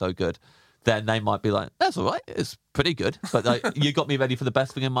this, it's so good, then they might be like, that's all right, it's pretty good, but like, you got me ready for the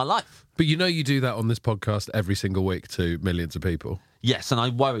best thing in my life. But you do that on this podcast every single week to millions of people. Yes, and I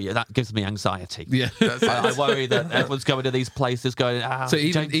worry. That gives me anxiety. Yeah. I worry that everyone's going to these places going... so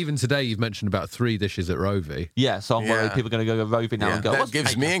even today you've mentioned about 3 dishes at Rovey. Yeah, so I'm worried people are going to go to Rovey now and go... That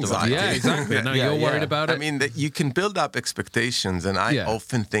gives me anxiety. Yeah, exactly. Now you're worried about it. I mean, you can build up expectations, and I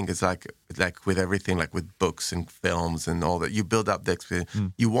often think it's like with everything, like with books and films and all that, you build up the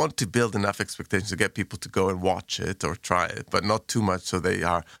expectations. You want to build enough expectations to get people to go and watch it or try it, but not too much so they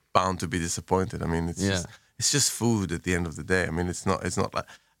are bound to be disappointed. I mean, it's just food at the end of the day. I mean, it's not like,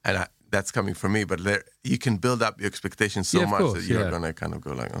 and that's coming from me, but you can build up your expectations so much that you're going to kind of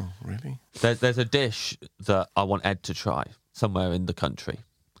go like, oh, really? There's a dish that I want Ed to try somewhere in the country.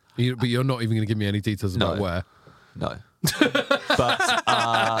 But you're not even going to give me any details about where? No. But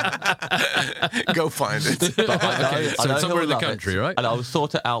go find it. But I know somewhere in the country, right? And I'll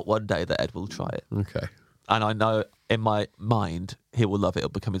sort it out one day that Ed will try it. Okay. And I know in my mind he will love it. It'll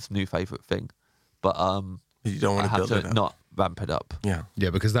become his new favourite thing. But you don't want to build it up. Not ramp it up. Yeah,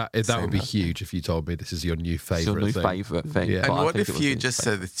 because that would be huge if you told me this is your new favourite thing. Favourite thing. Yeah. And what if you just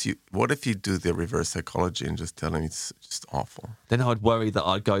said that what if you do the reverse psychology and just tell him it's just awful? Then I'd worry that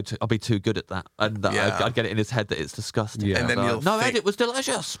I'd be too good at that, and that I'd get it in his head that it's disgusting. Yeah. And then you'll Ed, it was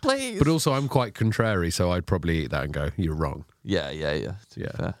delicious, please. But also I'm quite contrary, so I'd probably eat that and go, you're wrong. Yeah. To be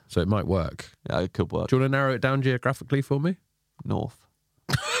fair. So it might work. Yeah, it could work. Do you want to narrow it down geographically for me? North.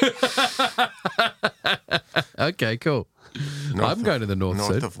 Okay, cool. I'm going to the north.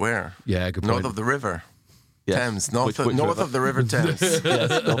 North of where? Yeah, good point. North of the river. Yes. Thames. North of the River Thames. Yes,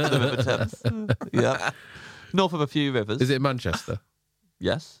 north of the River Thames. Yeah. North of a few rivers. Is it Manchester?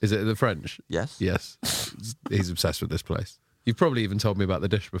 Yes. Is it the French? Yes. Yes. He's obsessed with this place. You've probably even told me about the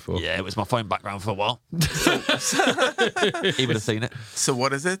dish before. Yeah, it was my phone background for a while. He would have seen it. So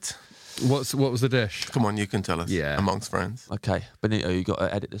what is it? What was the dish? Come on, you can tell us. Yeah. Amongst friends. Okay, Benito, you got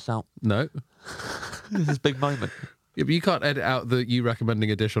to edit this out. No. This is a big moment. Yeah, but you can't edit out you recommending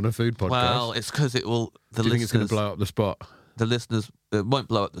a dish on a food podcast. Well, it's because it will... Do you think it's going to blow up the spot? The listeners... It won't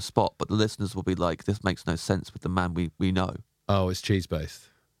blow up the spot, but the listeners will be like, this makes no sense with the man we know. Oh, it's cheese-based.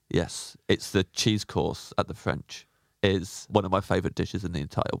 Yes. It's the cheese course at the French. Is one of my favourite dishes in the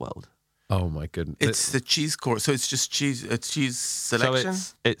entire world. Oh my goodness! It's the cheese course, so it's just cheese. A cheese selection.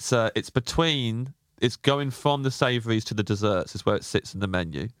 So it's between. It's going from the savouries to the desserts. Is where it sits in the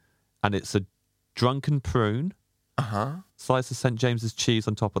menu, and it's a drunken prune, slice of St James's cheese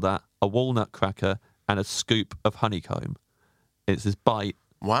on top of that, a walnut cracker, and a scoop of honeycomb. It's this bite.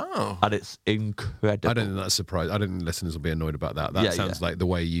 Wow. And it's incredible. I don't think that's surprising. I don't think listeners will be annoyed about that. That sounds like the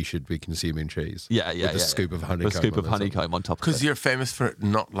way you should be consuming cheese. Yeah. With a scoop of honeycomb. A scoop of honeycomb on top of it. Because you're famous for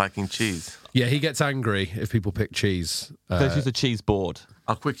not liking cheese. Yeah, he gets angry if people pick cheese. There's just a cheese board.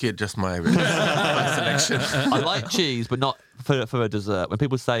 I'll quickly adjust my selection. I like cheese, but not for a dessert. When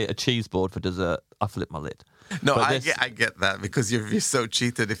people say a cheese board for dessert, I flip my lid. No, I get that because you're so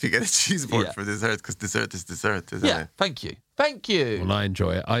cheated if you get a cheese board for dessert, because dessert is dessert, isn't it? Thank you. Well, I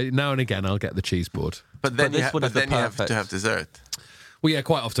enjoy it. Now and again, I'll get the cheese board. But then you have to have dessert. Well, yeah,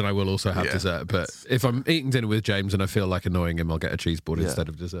 quite often I will also have dessert, but if I'm eating dinner with James and I feel like annoying him, I'll get a cheese board instead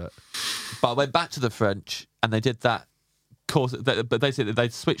of dessert. But I went back to the French and they did that course, but basically they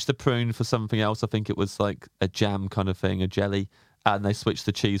switched the prune for something else. I think it was like a jam kind of thing, a jelly, and they switched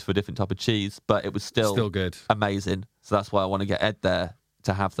the cheese for a different type of cheese, but it was still good, amazing. So that's why I want to get Ed there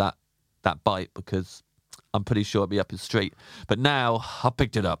to have that bite, because I'm pretty sure it'll be up his street. But now I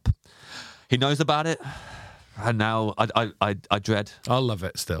picked it up. He knows about it. And now I dread. I'll love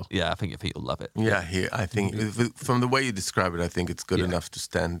it still. Yeah, I think if he'll love it. Yeah, I think from the way you describe it, I think it's good enough to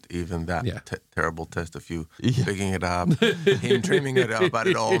stand even that terrible test of you picking it up, him dreaming about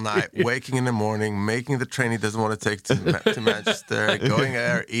it all night, waking in the morning, making the train he doesn't want to take to Manchester, going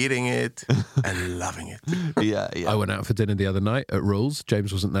there, eating it, and loving it. Yeah. I went out for dinner the other night at Rules.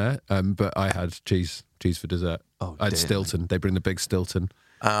 James wasn't there, but I had cheese for dessert. I had Stilton. They bring the big Stilton.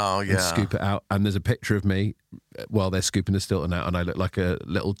 Oh, yeah. And scoop it out. And there's a picture of me while they're scooping the Stilton out, and I look like a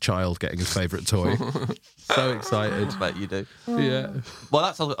little child getting his favourite toy. So excited. I bet you do. Yeah. Well,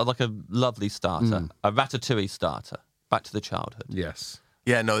 that's like a lovely starter. A ratatouille starter. Back to the childhood. Yes.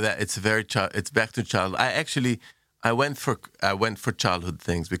 Yeah, no, it's it's back to childhood. I went for childhood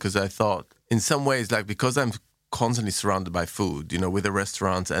things because I thought, in some ways, like, because I'm constantly surrounded by food, with the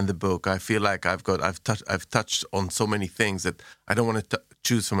restaurants and the book, I feel like I've touched on so many things that I don't want to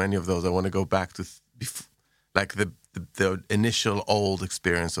choose from any of those. I want to go back to like the initial old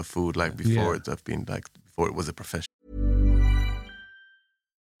experience of food, like before before it was a profession.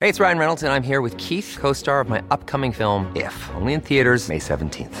 Hey, it's Ryan Reynolds, and I'm here with Keith, co-star of my upcoming film, If, only in theaters May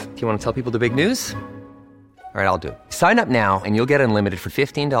 17th. Do you want to tell people the big news? All right, I'll do it. Sign up now and you'll get unlimited for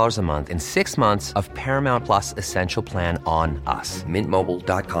 $15 a month and 6 months of Paramount Plus Essential Plan on us.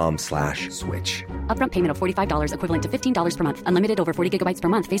 MintMobile.com/switch. Upfront payment of $45 equivalent to $15 per month. Unlimited over 40 gigabytes per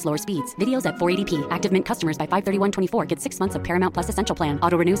month. Face lower speeds. Videos at 480p. Active Mint customers by 531.24 get 6 months of Paramount Plus Essential Plan.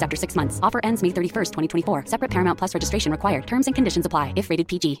 Auto renews after 6 months. Offer ends May 31st, 2024. Separate Paramount Plus registration required. Terms and conditions apply if rated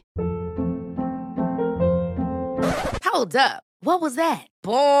PG. Hold up. What was that?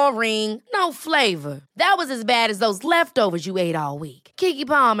 Boring. No flavor. That was as bad as those leftovers you ate all week. Keke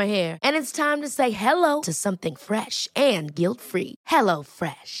Palmer here, and it's time to say hello to something fresh and guilt-free. Hello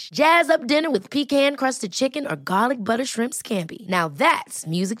Fresh. Jazz up dinner with pecan-crusted chicken or garlic butter shrimp scampi. Now that's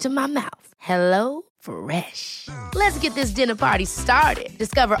music to my mouth. Hello Fresh. Let's get this dinner party started.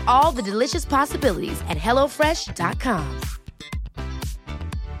 Discover all the delicious possibilities at HelloFresh.com.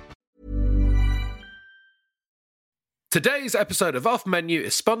 Today's episode of Off Menu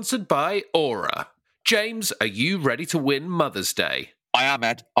is sponsored by Aura. James, are you ready to win Mother's Day? I am,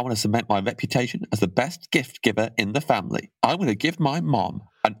 Ed. I want to cement my reputation as the best gift giver in the family. I'm going to give my mom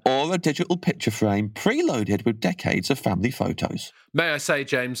an Aura digital picture frame preloaded with decades of family photos. May I say,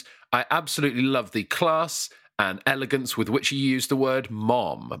 James, I absolutely love the class and elegance with which you use the word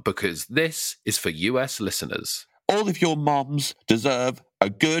mom, because this is for US listeners. All of your moms deserve a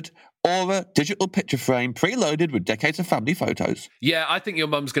good Aura digital picture frame preloaded with decades of family photos. Yeah, I think your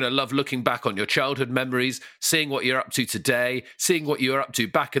mum's going to love looking back on your childhood memories, seeing what you're up to today, seeing what you were up to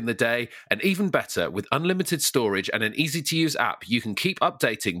back in the day, and even better, with unlimited storage and an easy-to-use app, you can keep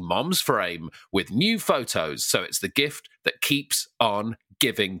updating Mom's Frame with new photos, so it's the gift that keeps on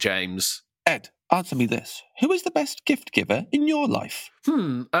giving, James. Ed, answer me this. Who is the best gift giver in your life?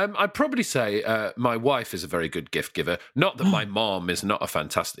 I'd probably say my wife is a very good gift giver. Not that my mom is not a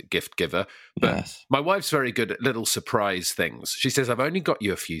fantastic gift giver, but my wife's very good at little surprise things. She says, I've only got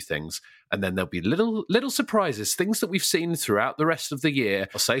you a few things, and then there'll be little surprises, things that we've seen throughout the rest of the year.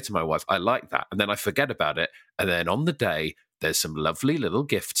 I'll say to my wife, I like that, and then I forget about it, and then on the day, there's some lovely little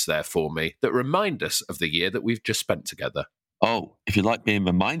gifts there for me that remind us of the year that we've just spent together. Oh, if you like being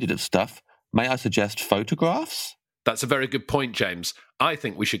reminded of stuff, may I suggest photographs? That's a very good point, James. I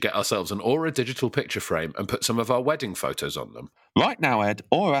think we should get ourselves an Aura digital picture frame and put some of our wedding photos on them. Right now, Ed,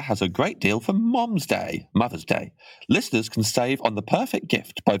 Aura has a great deal for Mother's Day. Listeners can save on the perfect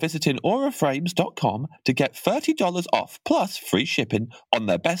gift by visiting auraframes.com to get $30 off plus free shipping on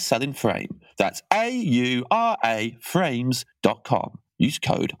their best-selling frame. That's AURA frames.com. Use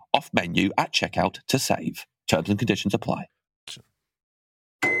code OFFMENU at checkout to save. Terms and conditions apply.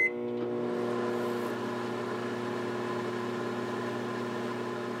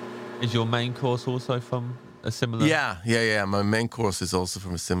 Is your main course also from a similar... Yeah. My main course is also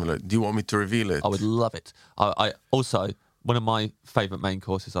from a similar... Do you want me to reveal it? I would love it. I also, one of my favourite main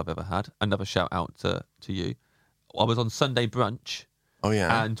courses I've ever had, another shout out to you. I was on Sunday brunch. Oh,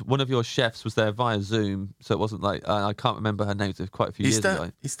 yeah. And one of your chefs was there via Zoom, so it wasn't like... I can't remember her name, it was quite a few years ago.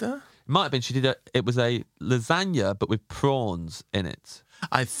 Easter? It might have been. It was a lasagna, but with prawns in it.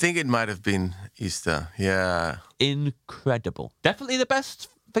 I think it might have been Easter. Yeah. Incredible. Definitely the best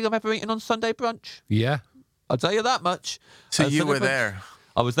thing I've ever eaten on Sunday brunch. Yeah. I'll tell you that much. So you Sunday were brunch. there.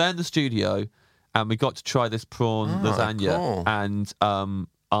 I was there in the studio, and we got to try this prawn lasagna. Cool. And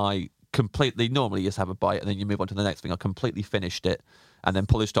I completely, normally you just have a bite and then you move on to the next thing. I completely finished it and then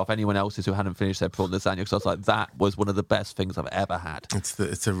polished off anyone else's who hadn't finished their prawn lasagna, because I was like, that was one of the best things I've ever had.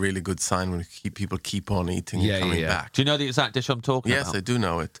 It's a really good sign when people keep on eating and coming back. Do you know the exact dish I'm talking about? Yes, I do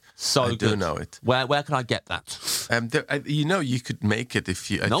know it. So I good. do know it. Where can I get that? You could make it if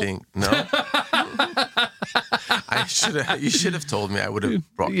you. I Nope. think no. You should have told me. I would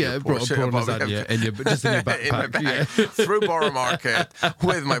have brought you a brought a prawn lasagna in your backpack. in my bag through Borough Market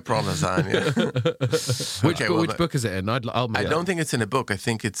with my prawn lasagna. Which book is it in? I'll make I don't think it's in a book. I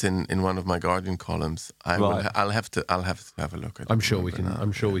think it's in one of my Guardian columns. I'll have to have a look at it. I'm sure we can.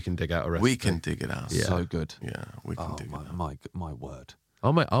 I'm sure we can dig out a recipe. We can dig it out. Yeah. So good. Yeah, we can dig it out. My word.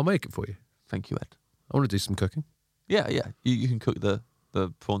 I'll make it for you. Thank you, Ed. I want to do some cooking. Yeah. You can cook the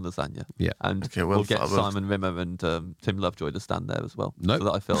prawn lasagna. Yeah. And Okay, we'll get Simon Rimmer and Tim Lovejoy to stand there as well. Nope. So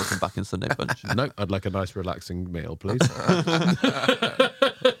that I feel I can back in Sunday brunch. No, I'd like a nice relaxing meal, please.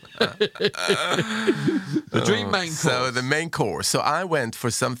 The dream main course. So the main course. So I went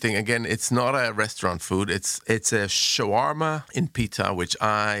for something, again, it's not a restaurant food. It's a shawarma in pita, which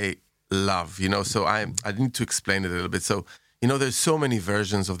I love, so I need to explain it a little bit. So, there's so many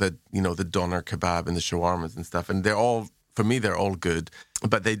versions of the doner kebab and the shawarmas and stuff, and they're all, for me, they're all good,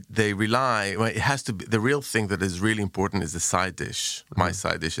 but they rely, it has to be, the real thing that is really important is the side dish, my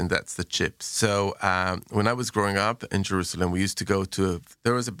side dish, and that's the chips. So when I was growing up in Jerusalem, we used to go to,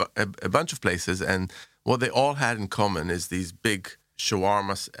 there was a bunch of places, and what they all had in common is these big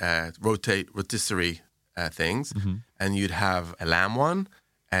shawarmas, rotisserie things, and you'd have a lamb one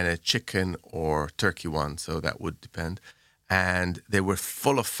and a chicken or turkey one, so that would depend. And they were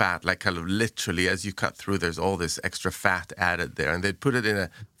full of fat, like kind of literally, as you cut through, there's all this extra fat added there. And they'd put it in a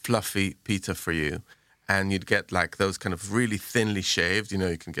fluffy pita for you. And you'd get like those kind of really thinly shaved,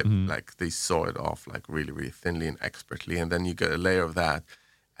 you can get like they saw it off like really, really thinly and expertly. And then you get a layer of that.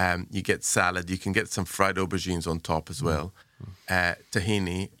 You get salad. You can get some fried aubergines on top as well.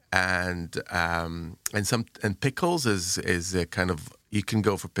 Tahini and pickles is a kind of, you can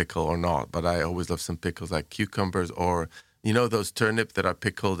go for pickle or not. But I always love some pickles like cucumbers or... those turnip that are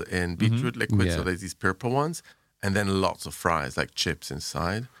pickled in beetroot liquid, Yeah. so there's these purple ones, and then lots of fries, like chips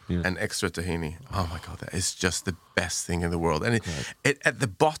inside, and extra tahini. Oh my God, that is just the best thing in the world. And it at the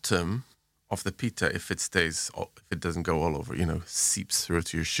bottom of the pita, if it doesn't go all over, seeps through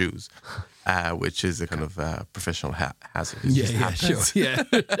to your shoes, which is a kind of professional hazard. It just happens. Sure. Yeah.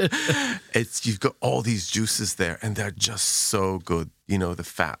 You've got all these juices there, and they're just so good. The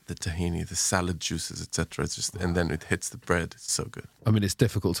fat, the tahini, the salad juices, etc. It's just, and then it hits the bread. It's so good. I mean, it's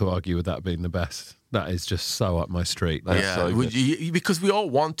difficult to argue with that being the best. That is just so up my street. So good. Because we all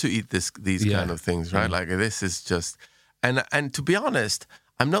want to eat these kind of things, right? Like this is just, and to be honest,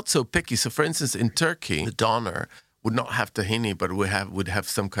 I'm not so picky. So, for instance, in Turkey, the doner would not have tahini, but would have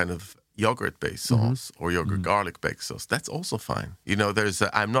some kind of yogurt-based sauce or yogurt garlic-based sauce. That's also fine.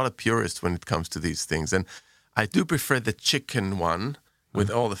 I'm not a purist when it comes to these things, and I do prefer the chicken one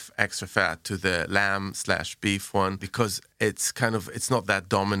with all the extra fat to the lamb/beef one, because it's not that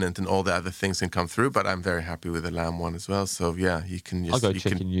dominant and all the other things can come through, but I'm very happy with the lamb one as well. So yeah, you can just... I'll go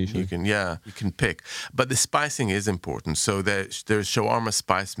chicken usually. You can pick. But the spicing is important. So the shawarma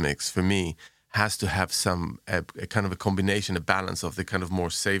spice mix for me has to have a kind of a combination, a balance of the kind of more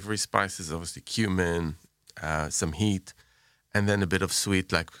savory spices, obviously cumin, some heat, and then a bit of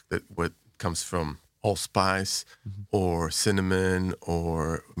sweet, like what comes from allspice or cinnamon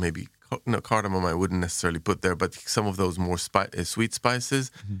or maybe cardamom I wouldn't necessarily put there, but some of those more sweet spices,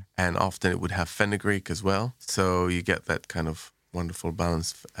 and often it would have fenugreek as well. So you get that kind of wonderful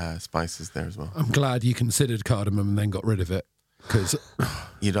balanced spices there as well. I'm glad you considered cardamom and then got rid of it, because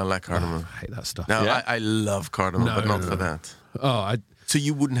You don't like cardamom? I hate that stuff. No, Yeah. I love cardamom, but not for that. So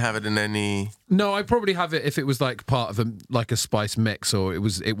you wouldn't have it in any... No, I'd probably have it if it was like part of a spice mix, or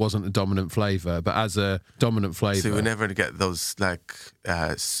it wasn't a dominant flavour. But as a dominant flavour, So you would never get those like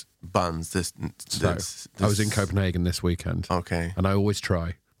buns. I was in Copenhagen this weekend. Okay. And I always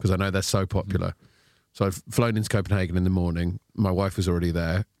try, because I know they're so popular. So I've flown into Copenhagen in the morning. My wife was already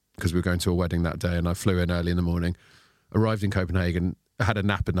there because we were going to a wedding that day, and I flew in early in the morning. Arrived in Copenhagen, had a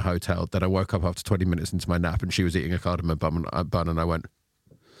nap in the hotel. Then I woke up after 20 minutes into my nap, and she was eating a cardamom bun, and I went,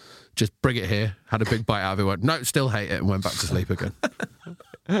 just bring it here. Had a big bite out of it. Went, no, still hate it, and went back to sleep again.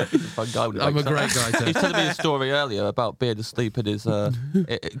 He's a fun guy. I'm a great guy. He's telling me a story earlier about being asleep in his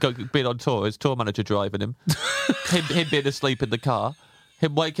being on tour. His tour manager driving him, him being asleep in the car.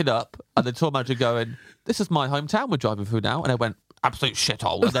 him waking up and the tour manager going, "This is my hometown we're driving through now," and I went, "Absolute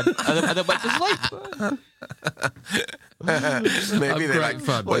shithole," and then went to sleep. Maybe they great like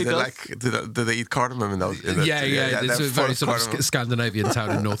fun. what they like. Do they eat cardamom in those? Yeah. It's a very sort of Scandinavian town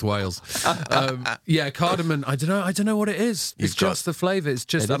in North Wales. Cardamom. I don't know what it is. It's just the flavour. It's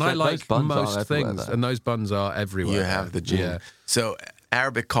just, and I like most things, and those buns are everywhere. You have the gene. Yeah. So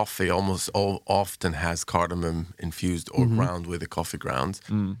Arabic coffee often has cardamom infused or ground with the coffee grounds.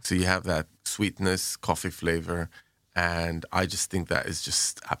 So you have that sweetness, coffee flavor. And I just think that is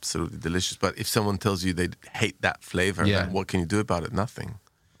just absolutely delicious. But if someone tells you they hate that flavor, then what can you do about it? Nothing.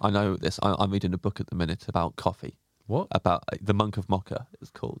 I know this. I'm reading a book at the minute about coffee. What? About The Monk of Mocha,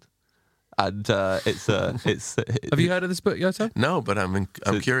 it's called. And it's Have you heard of this book, Yotam? No, but I'm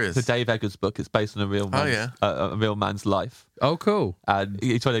curious. It's a Dave Eggers book. It's based on a real man's life. Oh, cool. And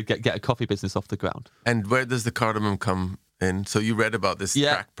he's trying to get a coffee business off the ground. And where does the cardamom come in? So you read about this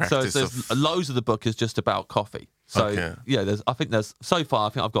practice? So loads of the book is just about coffee. So I think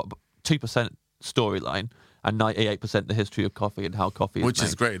I've got 2% storyline and 98% the history of coffee and how coffee is Which made.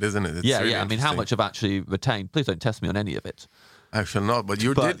 is great, isn't it? It's really I mean, how interesting. much I've actually retained. Please don't test me on any of it. Actually not, but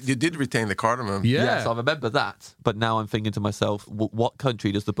you did retain the cardamom. Yeah. Yes, I remember that. But now I'm thinking to myself, what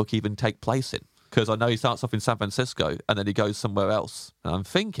country does the book even take place in? Because I know he starts off in San Francisco and then he goes somewhere else. And I'm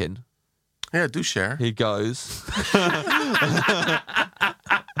thinking... Yeah, do share. He goes...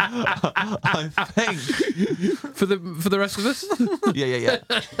 I think... For the rest of us? Yeah.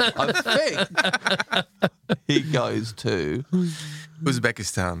 I think he goes to...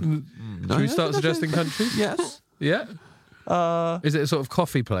 Uzbekistan. Should we start suggesting countries? Yes. Yeah. Is it a sort of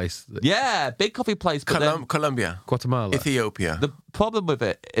coffee place? Yeah, big coffee place. But then Colombia. Guatemala. Ethiopia. the problem with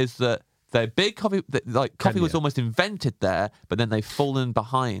it is that their big coffee, coffee was almost invented there, but then they've fallen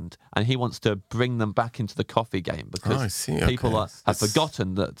behind, and he wants to bring them back into the coffee game because people have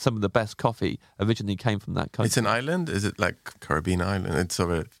forgotten that some of the best coffee originally came from that country. It's an island? Is it like Caribbean island? It's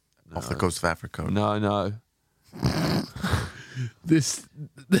sort of off the coast of Africa. No. This,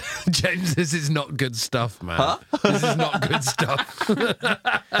 James, this is not good stuff, man. Huh? This is not good stuff.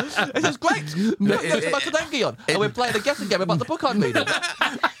 This is great. We've got some Dengi on, and we're playing a guessing game about the book I'm reading.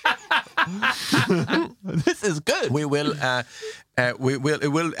 This is good. We will.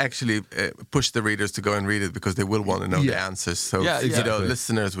 It will actually push the readers to go and read it because they will want to know the answers. So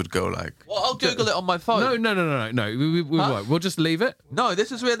listeners would go like, Well, I'll Google it on my phone. No. We won't. We'll just leave it. No,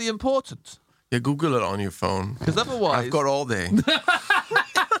 this is really important. yeah, Google it on your phone. Because otherwise... I've got all day.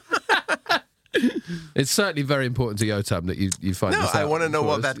 It's certainly very important to Yotam that you find No, this out. I want to know for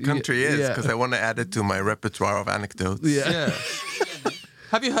what us. that country is because I want to add it to my repertoire of anecdotes. Yeah.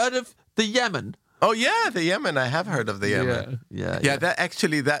 Have you heard of the Yemen? Oh yeah, the Yemen. I have heard of the Yemen. Yeah.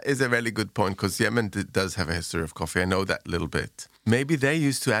 That is a really good point because Yemen does have a history of coffee. I know that little bit. Maybe they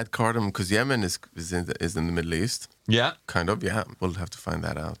used to add cardamom because Yemen is in the Middle East. Yeah. Kind of. Yeah, we'll have to find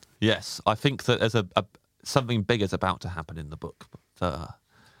that out. Yes, I think that there's something big is about to happen in the book.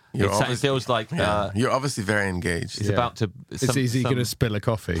 It feels like you're obviously very engaged. it's about to. Is he going to spill a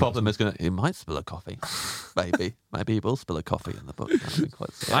coffee? Problem is going to. He might spill a coffee. Maybe he will spill a coffee in the book. That'd be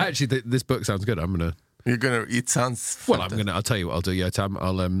quite sad. I actually think this book sounds good. I'm gonna. You're gonna. It sounds. Well, I'll tell you what I'll do, Yotam.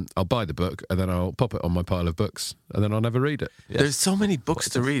 I'll buy the book and then I'll pop it on my pile of books and then I'll never read it. Yes. There's so many books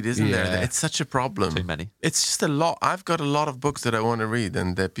to read, isn't there? It's such a problem. Too many. It's just a lot. I've got a lot of books that I want to read,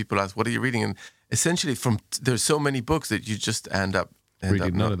 and people ask, "What are you reading?" And essentially, there's so many books that you just end up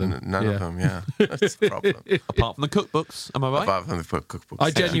reading none of them. None of them. Yeah, that's the problem. Apart from the cookbooks, am I right? Apart from the cookbooks. I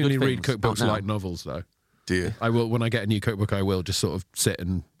genuinely good read things, cookbooks not now. like novels, though. Do you? I will when I get a new cookbook. I will just sort of sit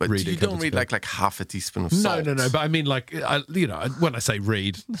and But read it. you don't read like half a teaspoon of No. salt. But I mean, like, when I say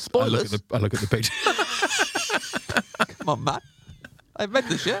read, Spoilers. I look at the picture. Come on, man. I read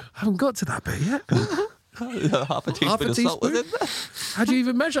this yet. I haven't got to that bit yet. Half a teaspoon of salt was in there. How do you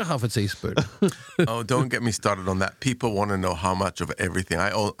even measure half a teaspoon? Oh, don't get me started on that. People want to know how much of everything.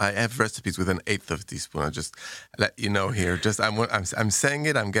 I have recipes with 1/8 of a teaspoon. I just let you know here. Just I'm saying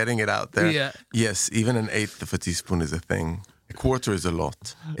it. I'm getting it out there. Yeah. Yes, even 1/8 of a teaspoon is a thing. A quarter is a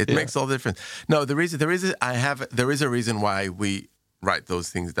lot. It makes all the difference. No, there is a reason why we write those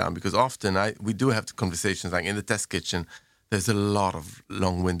things down because often we do have conversations like in the test kitchen. There's a lot of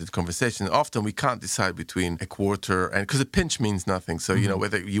long-winded conversations. Often we can't decide between a quarter and because a pinch means nothing. So you know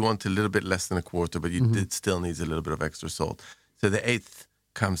whether you want a little bit less than a quarter, but it still needs a little bit of extra salt. So the 1/8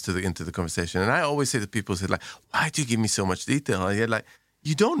 comes into the conversation, and I always say to people, like, "Why do you give me so much detail?" And you're like,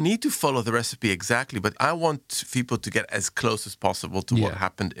 you don't need to follow the recipe exactly, but I want people to get as close as possible to what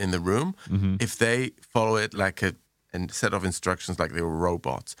happened in the room. If they follow it like a set of instructions like they were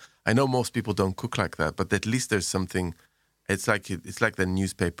robots, I know most people don't cook like that, but at least there's something. it's like the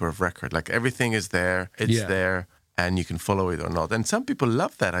newspaper of record. Like everything is there, it's there, and you can follow it or not. And some people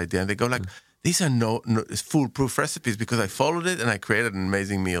love that idea, and they go like, these are no foolproof recipes because I followed it and I created an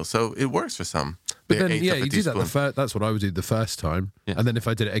amazing meal. So it works for some. But then, you do that. That's what I would do the first time, and then if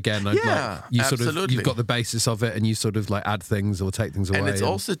I did it again, I'd you've got the basis of it, and you sort of like add things or take things away. And it's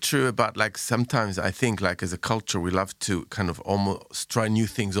also true about like sometimes I think like as a culture we love to kind of almost try new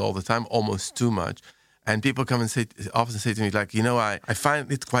things all the time, almost too much. And people come and often say to me like, I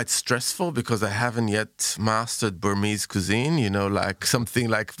find it quite stressful because I haven't yet mastered Burmese cuisine, like something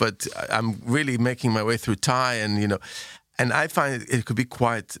like, but I'm really making my way through Thai and, and I find it could be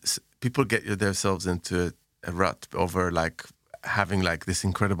quite, people get themselves into a rut over like having like this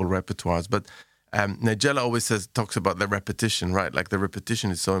incredible repertoires. But Nigella always talks about the repetition, right? Like the repetition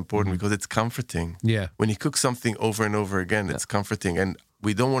is so important because it's comforting. Yeah. When you cook something over and over again, it's comforting. And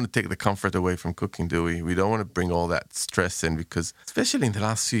we don't want to take the comfort away from cooking, do we? We don't want to bring all that stress in because, especially in the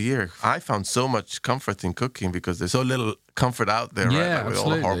last few years, I found so much comfort in cooking because there's so little comfort out there, right? Like with all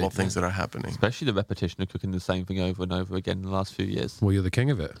the horrible things that are happening. Especially the repetition of cooking the same thing over and over again in the last few years. Well, you're the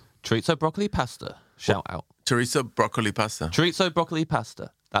king of it. Chorizo broccoli pasta. Shout out. Chorizo broccoli pasta. Chorizo broccoli pasta.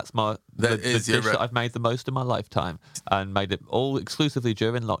 That's the dish that I've made the most in my lifetime and made it all exclusively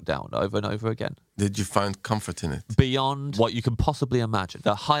during lockdown over and over again. Did you find comfort in it? Beyond what you can possibly imagine.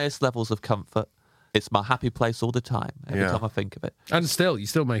 The highest levels of comfort. It's my happy place all the time, every time I think of it. And you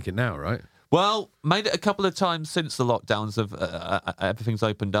still make it now, right? Well, made it a couple of times since the lockdowns of everything's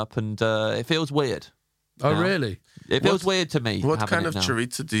opened up and it feels weird. Oh, really? It feels weird to me. What kind of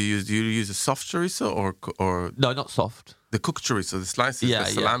chorizo do you use? Do you use a soft chorizo or No, not soft. The cooked chorizo, the slices, the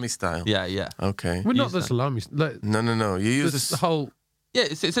salami style. Yeah. Okay. Well, not the salami. No. You use the whole. Yeah,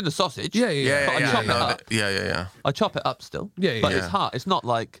 it's in a sausage. Yeah. But I chop it up. Yeah. I chop it up still. Yeah. But it's hard. It's not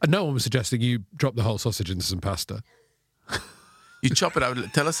like. No one was suggesting you drop the whole sausage into some pasta. You chop it out.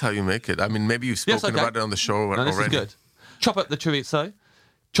 Tell us how you make it. I mean, maybe you've spoken about it on the show already. This is good. Chop up the chorizo.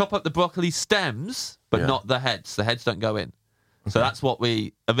 Chop up the broccoli stems, but not the heads. The heads don't go in. Okay. So that's what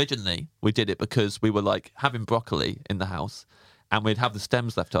we did it because we were like having broccoli in the house and we'd have the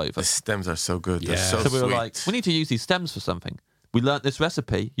stems left over. The stems are so good. Yeah. They're so we were sweet. like, we need to use these stems for something. We learnt this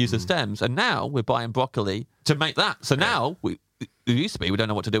recipe, use the stems, and now we're buying broccoli to make that. So now, it used to be we don't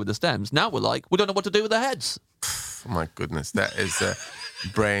know what to do with the stems. Now we're like, we don't know what to do with the heads. Oh my goodness, that is a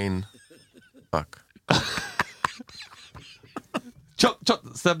brain fuck. Chop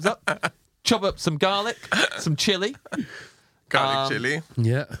the stems up. Chop up some garlic, some chili. Garlic chili.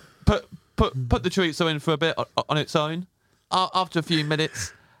 Yeah. Put the chorizo in for a bit on its own. After a few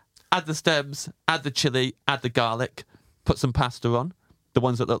minutes, add the stems, add the chili, add the garlic. Put some pasta on, the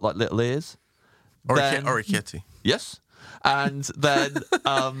ones that look like little ears. Orecchiette. Yes. And then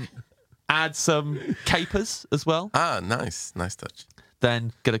add some capers as well. Ah, nice touch.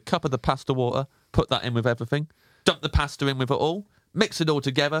 Then get a cup of the pasta water, put that in with everything. Dump the pasta in with it all. Mix it all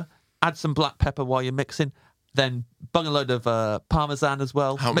together. Add some black pepper while you're mixing. Then bung a load of parmesan as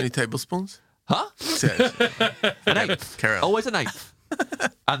well. How many tablespoons? Huh? An eighth. Carry on. Always an eighth.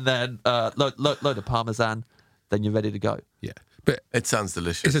 And then load of parmesan. Then you're ready to go. Yeah. But it sounds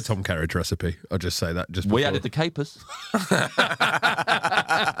delicious. It's a Tom Kerridge recipe. I'll just say that. We added the capers.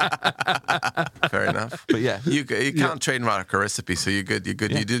 Fair enough. But yeah. You can't trademark a recipe, so you're good.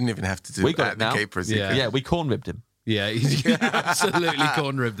 Yeah. You didn't even have to do the capers. Yeah, we corn-ribbed him. Yeah, you absolutely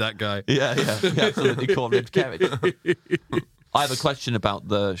corn-ribbed that guy. Yeah, he absolutely corn-ribbed Kerridge. I have a question about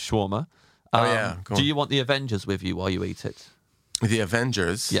the shawarma. Do you want the Avengers with you while you eat it? The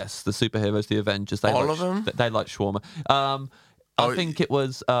Avengers? Yes, the superheroes, the Avengers. All of them? They like shawarma. I think it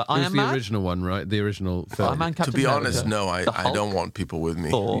was Iron Man. The original one, right? The original film. Iron Man, Captain to be America, honest, no, I don't want people with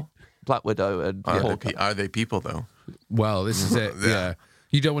me. Thor, Black Widow, and Hawkeye. Are they people, though? Well, this is it, yeah.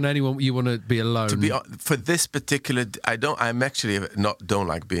 You don't want anyone. You want to be alone. For this particular, I'm actually don't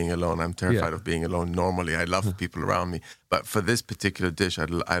like being alone. I'm terrified of being alone. Normally, I love people around me, but for this particular dish,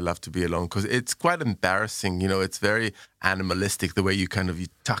 I love to be alone because it's quite embarrassing. It's very animalistic the way you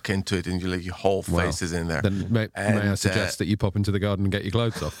tuck into it and your whole face is in there. Then may I suggest that you pop into the garden and get your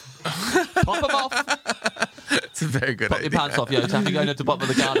clothes off? Pop them off. It's a very good idea. Pop your pants off, Yota. You're going to the bottom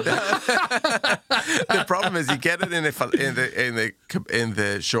of the garden. The problem is you get it in the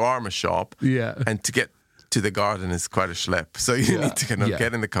shawarma shop, and to get to the garden is quite a schlep. So you need to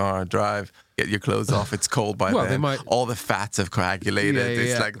get in the car, drive, get your clothes off. It's cold by then. All the fats have coagulated.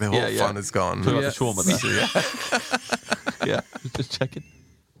 It's like the whole fun is gone. Put the shawarma there. Yeah, just checking.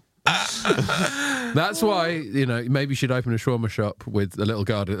 That's why, maybe you should open a shawarma shop with a little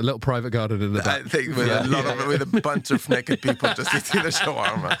garden, a little private garden in the back. I think with a bunch of naked people just eating the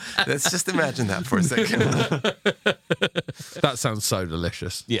shawarma. Let's just imagine that for a second. That sounds so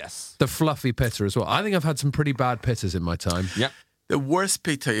delicious. Yes. The fluffy pita as well. I think I've had some pretty bad pitas in my time. Yep. The worst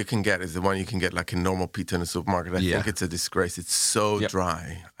pita you can get is the one you can get like a normal pita in a supermarket. I think it's a disgrace. It's so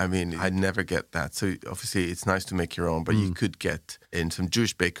dry. I mean, I never get that. So obviously it's nice to make your own, but you could get in some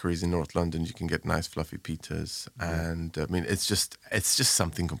Jewish bakeries in North London, you can get nice fluffy pitas. And I mean, it's just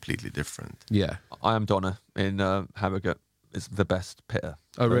something completely different. Yeah. I am Donna in Harrogate. It's the best pita.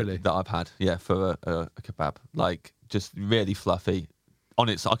 Oh, really? That I've had. Yeah, for a kebab. Like, just really fluffy.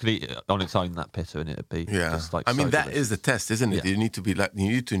 I could eat it on its own, that pita, and it'd be just like. I mean, so that delicious. is the test, isn't it? Yeah. You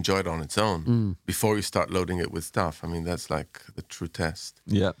need to enjoy it on its own before you start loading it with stuff. I mean, that's like the true test.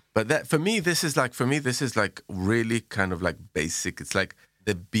 Yeah. But that for me, this is like really kind of like basic. It's like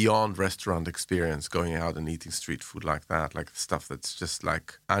the beyond restaurant experience, going out and eating street food like that, like stuff that's just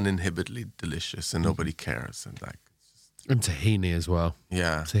like uninhibitedly delicious and nobody cares, and like. And tahini as well.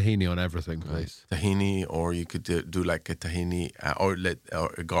 Yeah. Tahini on everything, please. Tahini, or you could do like a tahini or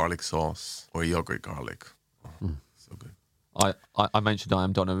a garlic sauce or yogurt garlic. So good. I mentioned I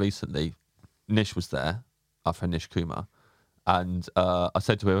Am Donna recently. Nish was there, our friend Nish Kumar, and I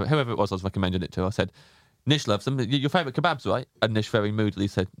said to whoever it was I was recommending it to, I said, Nish loves them. Your favourite kebabs, right? And Nish very moodily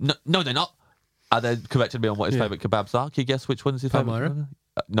said, no, they're not. And then corrected me on what his favourite kebabs are. Can you guess which one's his favourite? Palmyra?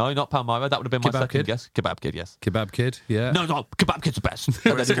 No, not Palmyra. That would have been my Kebab second Kid? guess. Kebab Kid, yes. Kebab Kid, yeah. No, Kebab Kid's the best.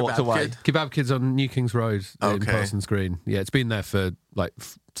 And then he walked Kebab away. Kid? Kebab Kid's on New Kings Road in Okay. Parsons Green. Yeah, it's been there for like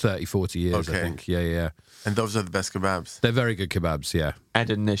 30, 40 years, I Okay. think. Yeah. And those are the best kebabs. They're very good kebabs, yeah. Ed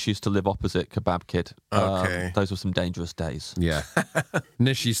and Nish used to live opposite Kebab Kid. Okay. Those were some dangerous days. Yeah.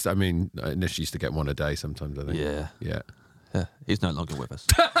 Nish used to get one a day sometimes, I think. Yeah. Yeah. He's no longer with us.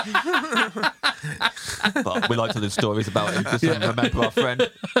 But we like to live stories about him just to remember our friend.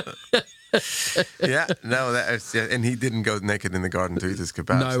 Yeah, no, and he didn't go naked in the garden to eat his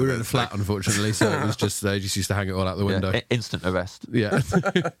kebabs. No, so we were in a that's flat, unfortunately, so it was just, they just used to hang it all out the window. Yeah, instant arrest. Yeah.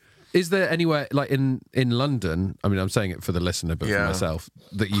 Is there anywhere, like in London, I mean, I'm saying it for the listener, but for myself,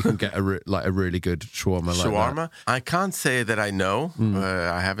 that you can get a really good shawarma like shawarma. that? I can't say that I know.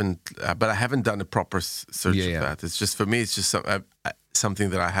 I haven't, but I haven't done a proper search of that. It's just for me. It's just something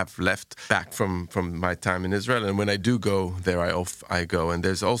that I have left back from my time in Israel. And when I do go there, I go. And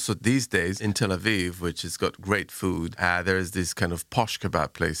there's also these days in Tel Aviv, which has got great food. There's these kind of posh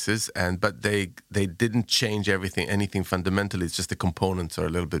kebab places, but they didn't change anything fundamentally. It's just the components are a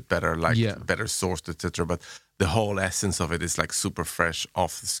little bit better, better sourced, etc. But the whole essence of it is like super fresh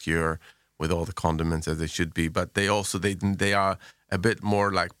off the skewer with all the condiments as they should be. But they are a bit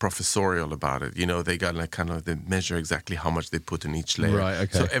more like professorial about it. You know, they got like they measure exactly how much they put in each layer. Right,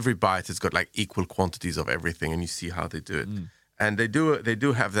 okay. So every bite has got like equal quantities of everything, and you see how they do it. And they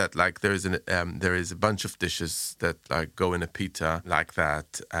do have that, like there is a bunch of dishes that like go in a pita like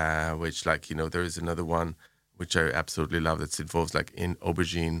that, which like, there is another one which I absolutely love that involves like in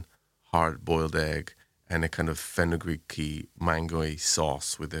aubergine, hard boiled egg, and a kind of fenugreek-y, mango-y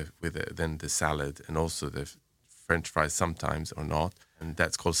sauce with then the salad and also the French fries sometimes or not, and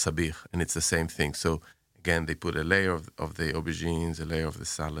that's called sabich, and it's the same thing. So again, they put a layer of the aubergines, a layer of the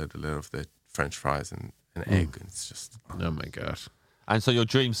salad, a layer of the French fries, and an egg, and it's just Oh my gosh. And so your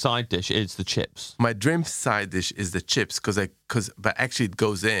dream side dish is the chips. my dream side dish is the chips but actually it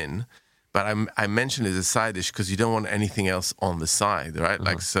goes in. But I mentioned it as a side dish because you don't want anything else on the side, right?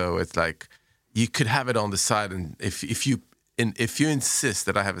 Like so, it's like you could have it on the side, and if you insist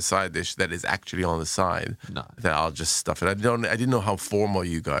that I have a side dish that is actually on the side, then I'll just stuff it. I didn't know how formal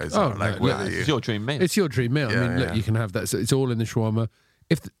you guys are. Like no, whether It's your dream meal. It's your dream meal. I Yeah, mean, look, yeah. you can have that. So it's all in the shawarma.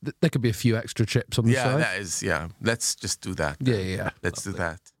 If there could be a few extra chips on the yeah, side. that is Let's just do that. Yeah. Let's do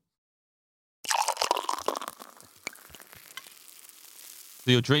that. So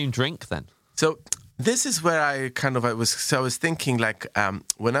your dream drink then? So this is where I was thinking like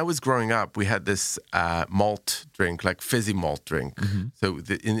when I was growing up, we had this malt drink, like fizzy malt drink. So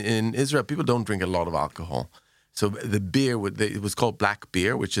in Israel, people don't drink a lot of alcohol. So the beer, it was called black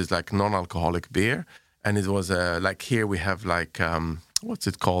beer, which is like non-alcoholic beer. And it was like here we have like, what's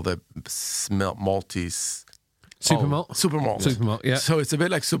it called? The Maltese... Super malt? Super malt. Super malt, yeah. So it's a bit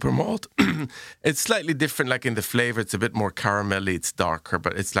like super malt. It's slightly different, like in the flavor. It's a bit more caramelly. It's darker,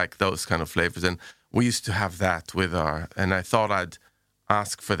 but it's like those kind of flavors. And we used to have that with and I thought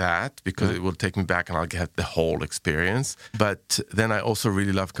ask for that because it will take me back and I'll get the whole experience. But then I also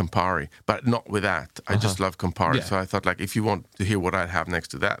really love Campari, but not with that. I just love Campari. Yeah. So I thought, like, if you want to hear what I have next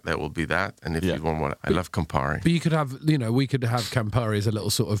to that, that will be that. And if you want what I love Campari. But you could have, we could have Campari as a little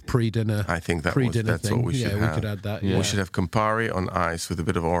sort of pre-dinner. I think that's thing. what we should have. We could add that. Yeah. We should have Campari on ice with a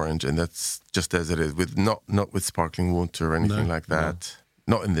bit of orange, and that's just as it is, with not with sparkling water or anything like that.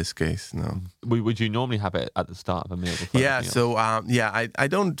 Not in this case, no. Would you normally have it at the start of a meal? Before Yeah, so I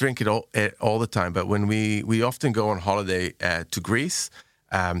don't drink it all the time, but when we often go on holiday to Greece,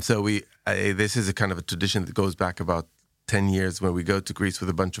 so this is a kind of a tradition that goes back about 10 years when we go to Greece with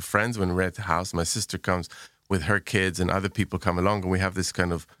a bunch of friends. When we're at the house, my sister comes with her kids and other people come along, and we have this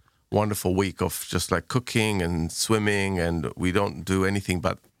kind of wonderful week of just like cooking and swimming, and we don't do anything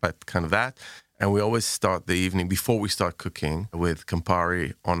but kind of that. And we always start the evening before we start cooking with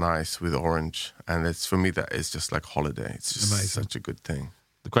Campari on ice with orange. And it's, for me, that is just like holiday. It's just amazing. Such a good thing.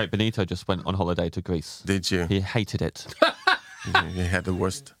 The great Benito just went on holiday to Greece. Did you? He hated it. He had the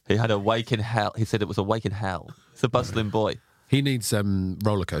worst. He had a wake in hell. He said it was a wake in hell. He's a bustling boy. He needs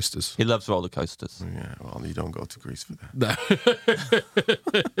roller coasters. He loves roller coasters. Yeah, well, you don't go to Greece for that. No.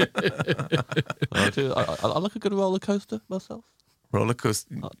 I like a good roller coaster myself. Roller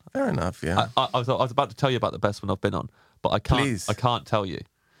coaster, fair enough, yeah. I was about to tell you about the best one I've been on, but I can't. Please. I can't tell you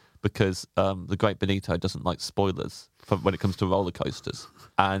because the great Benito doesn't like spoilers when it comes to roller coasters,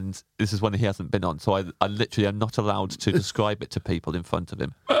 and this is one he hasn't been on. So I literally am not allowed to describe it to people in front of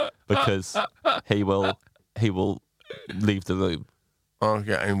him because he will leave the room. Oh,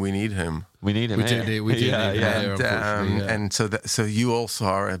 yeah, and we need him. We need him. We do need him here, unfortunately, yeah. And so you also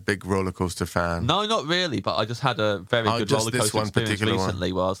are a big roller coaster fan. No, not really, but I just had a very good just roller this coaster one experience particular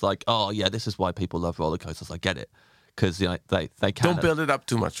recently where I was like, oh, yeah, this is why people love roller coasters. I get it. Because they can. Don't build it up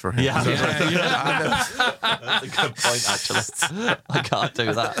too much for him. Yeah, That's a good point, actually. I can't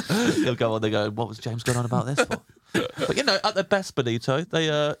do that. He'll go on there going, what was James going on about this for? But, at their best, Benito,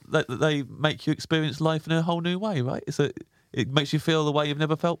 they make you experience life in a whole new way, right? It makes you feel the way you've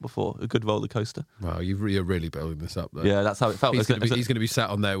never felt before, a good roller coaster. Wow, you're really building this up, though. Yeah, that's how it felt. He's going to be sat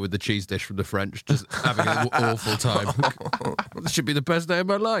on there with the cheese dish from the French, just having an awful time. This should be the best day of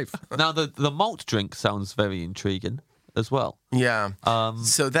my life. Now, the malt drink sounds very intriguing as well. Yeah.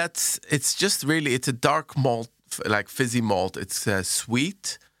 So it's a dark malt, like fizzy malt. It's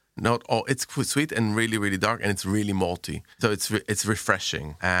sweet. It's sweet and really, really dark, and it's really malty. So it's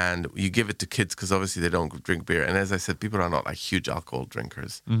refreshing, and you give it to kids because obviously they don't drink beer. And as I said, people are not like huge alcohol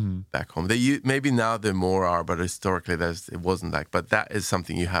drinkers back home. Maybe now they more are, but historically it wasn't like. But that is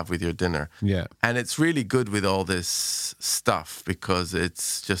something you have with your dinner. Yeah, and it's really good with all this stuff because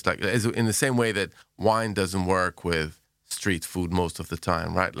it's just like in the same way that wine doesn't work with street food most of the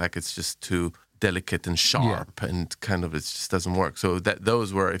time, right? Like it's just too delicate and sharp, and kind of it just doesn't work. So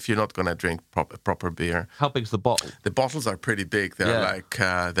those were, if you're not going to drink proper beer. How big's the bottle? The bottles are pretty big. They're like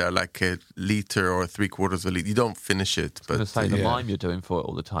a liter or 3/4 of a liter. You don't finish it, but I was going to say the mime you're doing for it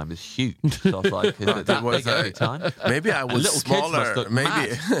all the time is huge. So I was like, is it that big every time? Maybe I was little smaller. Kids must look maybe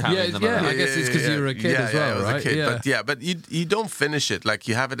mad I guess it's because you were a kid as well, I was right? a kid. But you don't finish it. Like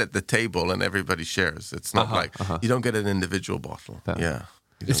you have it at the table and everybody shares. It's not you don't get an individual bottle. Fair. Yeah.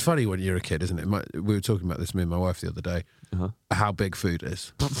 It's funny when you're a kid, isn't it? We were talking about this, me and my wife, the other day, how big food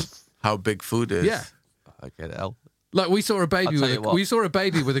is. How big food is. Yeah. I get it. Like we saw a baby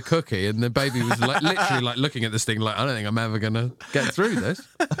with a cookie, and the baby was like literally like looking at this thing like, I don't think I'm ever gonna get through this.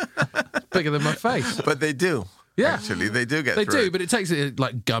 It's bigger than my face. But they do. Yeah, actually, they do get. They through do, it. but it takes it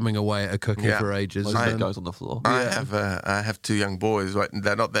like gumming away at a cookie for ages. Most of it goes on the floor. I have two young boys. Right?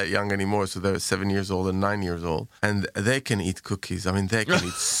 They're not that young anymore, so they're 7 years old and 9 years old, and they can eat cookies. I mean, they can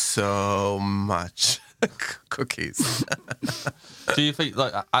eat so much cookies. Do you think,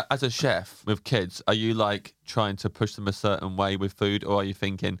 like, as a chef with kids, are you like trying to push them a certain way with food, or are you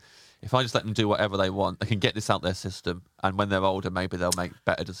thinking, if I just let them do whatever they want, they can get this out their system, and when they're older, maybe they'll make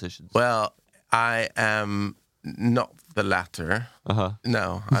better decisions? Well, I am not the latter.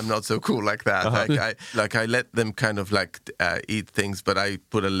 No, I'm not so cool like that. I let them kind of like eat things, but I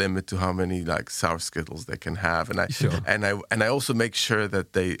put a limit to how many like sour Skittles they can have, and I also make sure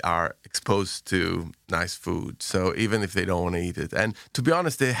that they are exposed to nice food. So even if they don't want to eat it, and to be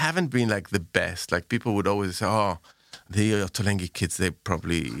honest, they haven't been like the best. Like people would always say, "Oh, the Ottolenghi kids, they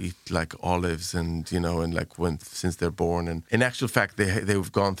probably eat like olives and like since they're born." And in actual fact,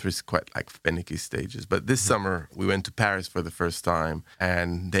 they've gone through quite like finicky stages. But this summer we went to Paris for the first time,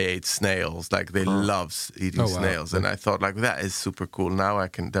 and they ate snails. Like they love eating snails, and I thought like that is super cool. Now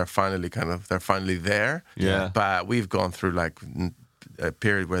they're finally there. Yeah. But we've gone through like a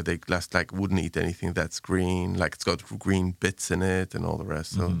period where they just like wouldn't eat anything that's green, like it's got green bits in it and all the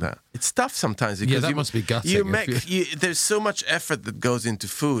rest. So that it's tough sometimes because that must be gutting. There's so much effort that goes into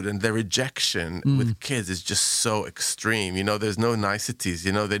food, and the rejection with kids is just so extreme. You know, there's no niceties.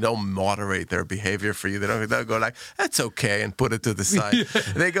 You know, they don't moderate their behavior for you. They'll go like, that's okay, and put it to the side.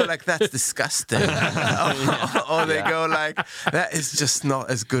 They go like, that's disgusting. Or they go like, that is just not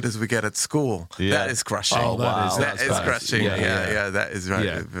as good as we get at school. That is crushing. Oh, that is crushing. Yeah, that is right.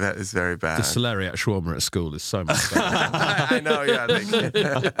 Yeah. That is very bad. The celeriac shawarma at school is so much better. I know, yeah.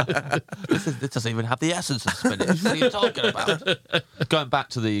 This doesn't even have the essence of spinach. What are you talking about? Going back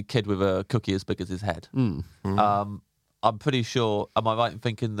to the kid with a cookie as big as his head. I'm pretty sure, am I right in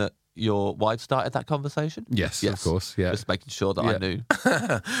thinking that your wife started that conversation? Yes, of course. Yeah. Just making sure that I knew.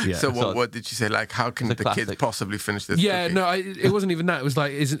 Yeah. So what did you say? Like, how can the kid possibly finish this Yeah, cookie? no, it wasn't even that. It was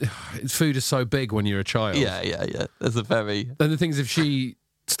like, food is so big when you're a child. Yeah. There's a very... And the thing is, if she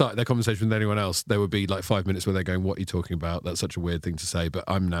started their conversation with anyone else, there would be like 5 minutes where they're going, what are you talking about? That's such a weird thing to say. But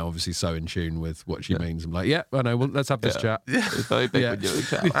I'm now obviously so in tune with what she means. I'm like, yeah, I know, well, let's have this chat. It's very big when you're a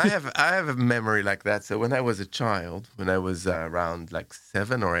child. I have a memory like that. So when I was a child, when I was around like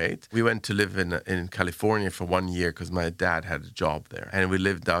 7 or 8, we went to live in California for 1 year because my dad had a job there, and we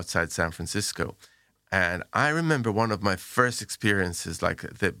lived outside San Francisco. And I remember one of my first experiences, like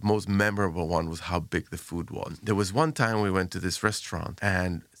the most memorable one, was how big the food was. There was one time we went to this restaurant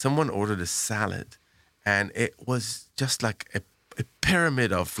and someone ordered a salad, and it was just like a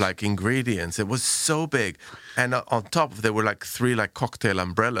pyramid of like ingredients. It was so big, and on top there were like 3 like cocktail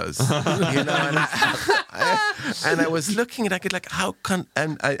umbrellas, you know. And I was looking at it like, how can?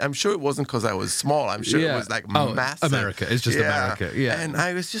 And I'm sure it wasn't because I was small. I'm sure it was like massive. America, it's just America. Yeah, and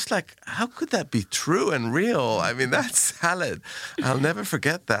I was just like, how could that be true and real? I mean, that salad, I'll never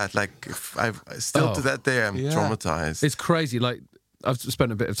forget that. Like, still to that day, I'm traumatized. It's crazy. Like, I've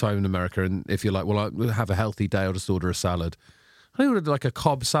spent a bit of time in America, and if you're like, well, I'll have a healthy day, I'll just order a salad. I ordered like a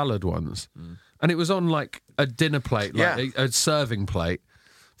Cobb salad once, and it was on like a dinner plate, like a serving plate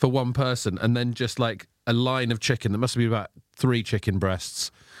for one person, and then just like a line of chicken that must be about 3 chicken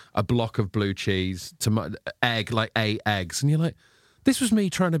breasts, a block of blue cheese, egg, like 8 eggs, and you're like, this was me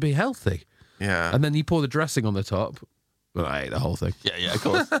trying to be healthy. Yeah. And then you pour the dressing on the top. Well, I ate the whole thing. Yeah, of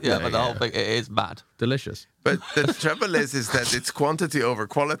course. Yeah, but the whole thing, it is mad. Delicious. But the trouble is that it's quantity over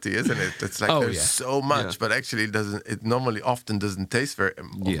quality, isn't it? It's like there's so much, but actually it normally often doesn't taste very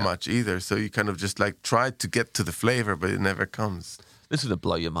much either. So you kind of just like try to get to the flavor, but it never comes. This is going to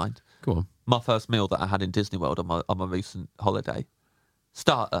blow your mind. Go on. My first meal that I had in Disney World on my recent holiday.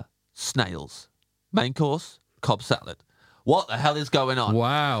 Starter, snails. Main course, Cobb salad. What the hell is going on?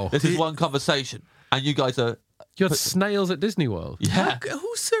 Wow. This is one conversation, and you guys are... You had snails at Disney World? Yeah.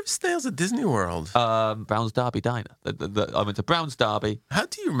 Who serves snails at Disney World? Browns Derby Diner. I went to Browns Derby. How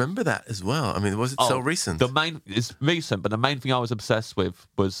do you remember that as well? I mean, was it so recent? It's recent, but the main thing I was obsessed with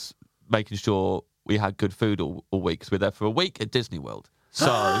was making sure we had good food all week, because we're there for a week at Disney World.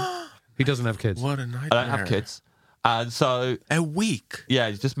 So... He doesn't have kids. What a nightmare. I don't have kids. And so... A week? Yeah,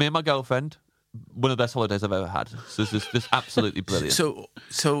 it's just me and my girlfriend. One of the best holidays I've ever had. So it's just absolutely brilliant.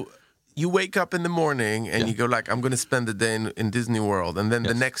 So you wake up in the morning and you go like, I'm going to spend the day in Disney World. And then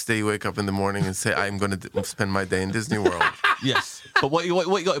the next day you wake up in the morning and say, I'm going to spend my day in Disney World. Yes. But what you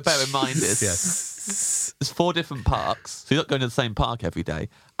got to bear in mind is there's 4 different parks. So you're not going to the same park every day.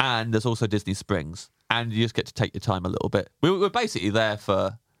 And there's also Disney Springs. And you just get to take your time a little bit. We were basically there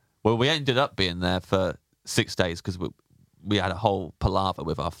for... Well, we ended up being there for 6 days because we had a whole palaver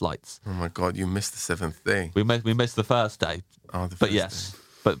with our flights. Oh my God, you missed the 7th day. We missed the first day. Oh, the first but yes, day.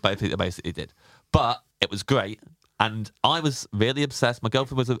 But basically did. But it was great, and I was really obsessed. My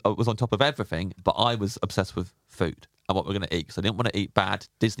girlfriend was on top of everything, but I was obsessed with food and what we're going to eat, because I didn't want to eat bad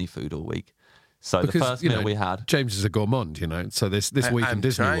Disney food all week. So the first meal we had... James is a gourmand, you know, so this week in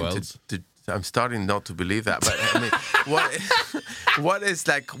Disney World... I'm starting not to believe that, but I mean, what is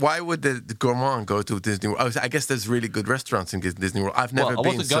like? Why would the gourmand go to Disney World? I guess there's really good restaurants in Disney World. I've never been.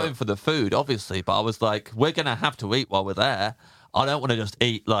 I wasn't going for the food, obviously, but I was like, we're gonna have to eat while we're there. I don't want to just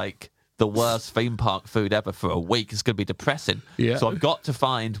eat like the worst theme park food ever for a week. It's gonna be depressing. Yeah. So I've got to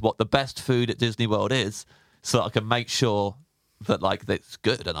find what the best food at Disney World is, so that I can make sure that like it's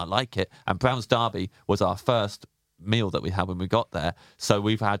good and I like it. And Browns Derby was our first meal that we had when we got there. So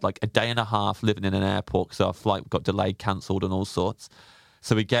we've had like a day and a half living in an airport because our flight got delayed, cancelled and all sorts.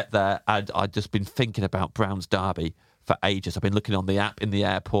 So we get there, and I'd just been thinking about Browns Derby for ages. I've been looking on the app in the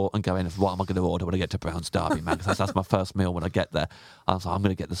airport and going, what am I going to order when I get to Brown's Derby, man? Because that's my first meal when I get there. I was like, I'm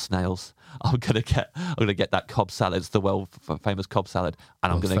going to get the snails. I'm going to get that Cobb salad. It's the world famous Cobb salad,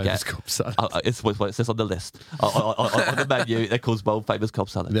 and I'm going to get Cobb salad. It's what it says on the list on the menu. They're called world famous Cobb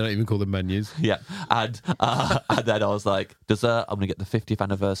salad. They don't even call them menus. Yeah, and then I was like, dessert. I'm going to get the 50th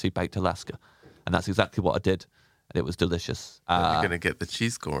anniversary baked Alaska, and that's exactly what I did, and it was delicious. You're going to get the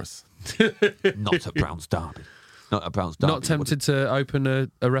cheese course. Not at Brown's Derby. Not at Brown's Derby. Not tempted to open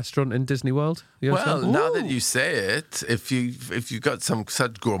a restaurant in Disney World? Well, now that you say it, if you got some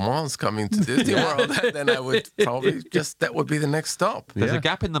such gourmands coming to Disney World, then I would probably that would be the next stop. There's a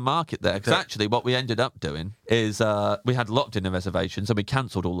gap in the market there, because actually what we ended up doing is we had locked dinner reservations and we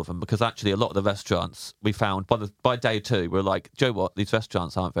cancelled all of them, because actually a lot of the restaurants we found by day 2 we were like, do you know what, these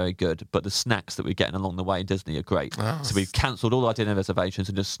restaurants aren't very good, but the snacks that we're getting along the way in Disney are great. So we cancelled all our dinner reservations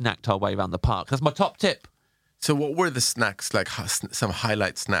and just snacked our way around the park. That's my top tip. So what were the snacks, like some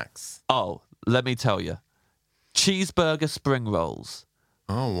highlight snacks? Oh, let me tell you. Cheeseburger spring rolls.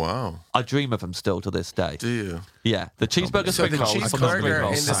 Oh, wow. I dream of them still to this day. Do you? Yeah, the cheeseburger So spring the rolls.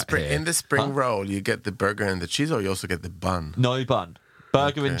 cheeseburger in the spring roll, you get the burger and the cheese, or you also get the bun? No bun.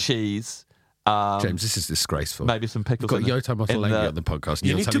 Burger and cheese. James, this is disgraceful. Maybe some pickles. We've got Yotam Ottolenghi on the podcast.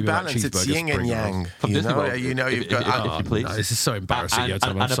 You need to balance. It's yin and yang. You've got. If you please. No, this is so embarrassing,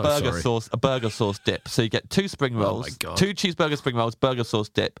 Yotam. I'm and so sorry. A burger sauce dip. So you get 2 spring rolls, 2 cheeseburger spring rolls, burger sauce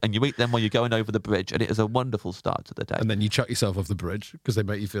dip, and you eat them while you're going over the bridge, and it is a wonderful start to the day. And then you chuck yourself off the bridge because they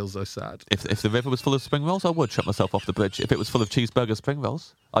make you feel so sad. If the river was full of spring rolls, I would chuck myself off the bridge. If it was full of cheeseburger spring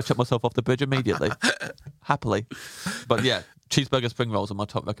rolls, I'd chuck myself off the bridge immediately, happily. But yeah, cheeseburger spring rolls are my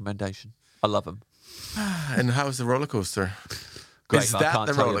top recommendation. I love them. And how's the roller coaster? Great, Is I that can't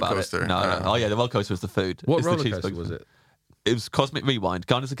the tell you roller about it. coaster? No. Oh yeah, the roller coaster was the food. What It's roller the coaster cheeseburger. was it? It was Cosmic Rewind.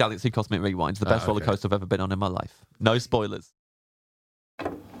 Guardians of the Galaxy Cosmic Rewind. The best roller coaster I've ever been on in my life. No spoilers.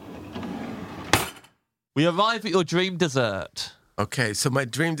 We arrive at your dream dessert. Okay, so my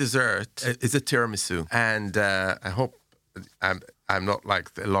dream dessert is a tiramisu, and I hope I'm not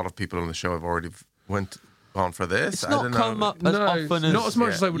like a lot of people on the show have already gone for this. It's I not don't come know. up as often as not as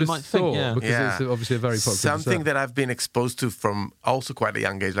much as I would have might thought, think, because it's obviously a very popular something dessert. that I've been exposed to from also quite a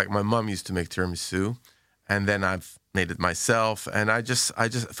young age. Like my mum used to make tiramisu, and then I've made it myself. And I just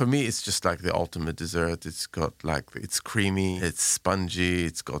for me, it's just like the ultimate dessert. It's got it's creamy, it's spongy,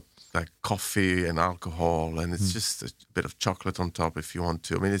 it's got like coffee and alcohol, and it's just a bit of chocolate on top if you want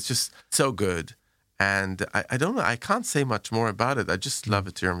to. I mean, it's just so good. And I don't know, I can't say much more about it. I just love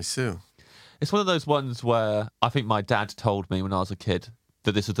a tiramisu. It's one of those ones where I think my dad told me when I was a kid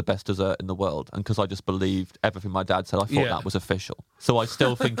that this is the best dessert in the world. And because I just believed everything my dad said, I thought that was official. So I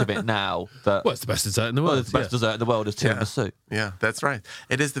still think of it now that... Well, it's the best dessert in the world. It's the best dessert in the world is tiramisu. Yeah, that's right.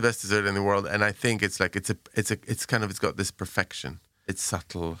 It is the best dessert in the world. And I think it's like, it's got this perfection. It's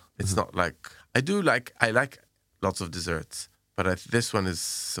subtle. It's not like... I like lots of desserts. But this one is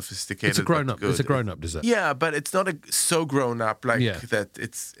sophisticated. It's a grown-up dessert. Yeah, but it's not so grown up that.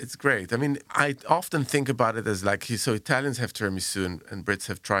 It's great. I mean, I often think about it as like, so Italians have tiramisu and Brits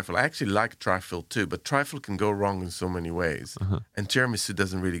have trifle. I actually like trifle too, but trifle can go wrong in so many ways, and tiramisu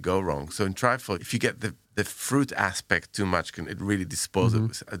doesn't really go wrong. So in trifle, if you get the fruit aspect too much, it really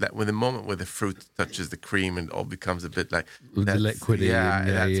disposes that. When the moment where the fruit touches the cream and it all becomes a bit like the liquidy.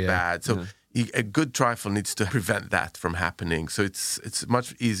 That's bad. So. A good trifle needs to prevent that from happening. So it's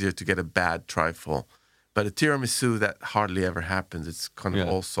much easier to get a bad trifle. But a tiramisu, that hardly ever happens. It's kind of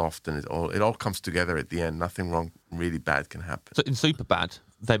all soft and it all comes together at the end. Nothing wrong, really bad can happen. So in Superbad,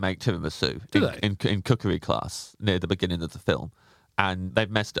 they make tiramisu in cookery class near the beginning of the film. And they've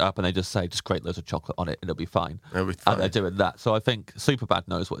messed it up and they just say, just grate loads of chocolate on it and it'll be fine. And they're doing that. So I think Superbad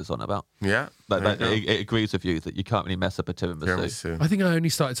knows what it's on about. Yeah. It agrees with you that you can't really mess up a tiramisu. I think I only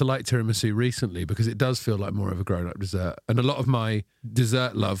started to like tiramisu recently because it does feel like more of a grown-up dessert. And a lot of my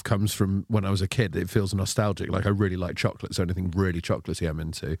dessert love comes from when I was a kid. It feels nostalgic. Like I really like chocolate, so anything really chocolatey I'm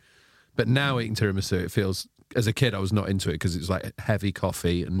into. But now eating tiramisu, it feels... As a kid, I was not into it because it's like heavy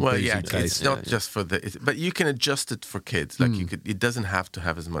coffee and boozy taste. It's not just for but you can adjust it for kids. Like it doesn't have to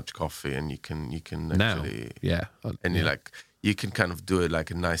have as much coffee, and you can actually you can kind of do it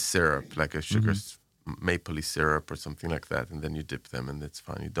like a nice syrup, like a sugar mapley syrup or something like that, and then you dip them, and it's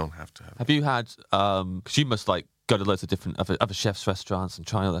fine. You don't have to have. Have you had? Because you must like go to loads of different other chefs' restaurants and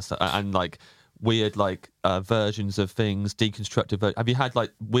try all that stuff, and like. Weird versions of things, deconstructed. Have you had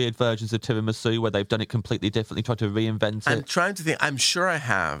like weird versions of tiramisu where they've done it completely differently, tried to reinvent it? I'm trying to think. I'm sure I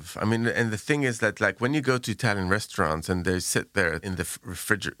have. I mean, and the thing is that like when you go to Italian restaurants and they sit there in the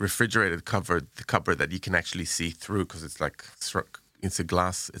refrigerated cupboard that you can actually see through because it's like it's a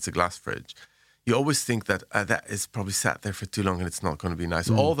glass fridge. you always think that that is probably sat there for too long and it's not going to be nice.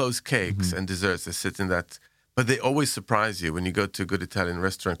 All those cakes and desserts that sit in that, but they always surprise you when you go to a good Italian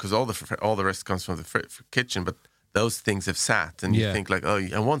restaurant, because all the rest comes from the kitchen, but those things have sat, and you think like, oh,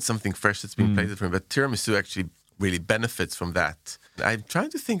 I want something fresh that's been plated for me. But tiramisu actually really benefits from that. I'm trying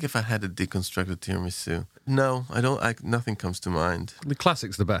to think if I had a deconstructed tiramisu. No, I don't. Nothing comes to mind. The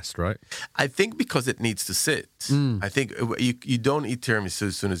classic's the best, right? I think because it needs to sit. I think you don't eat tiramisu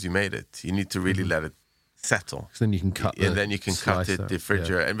as soon as you made it. You need to really let it settle. So then you can cut and then you can cut it, out, the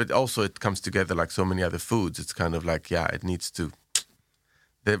refrigerator. And but also it comes together like so many other foods. It's kind of like, it needs to,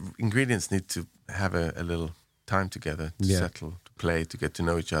 the ingredients need to have a little time together to settle, to play, to get to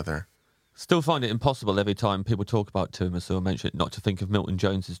know each other. Still find it impossible every time people talk about tiramisu or mention it not to think of Milton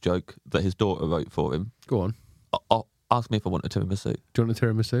Jones's joke that his daughter wrote for him. Go on. Ask me if I want a tiramisu. Do you want a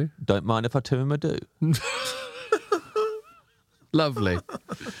tiramisu? Don't mind if I tiramisu. Lovely.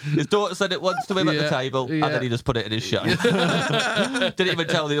 His daughter said it once to him at the table, and then he just put it in his show. Didn't even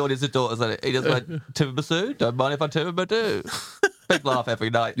tell the audience his daughter said it. He just went, tiramisu? Don't mind if I tiramisu. Big laugh every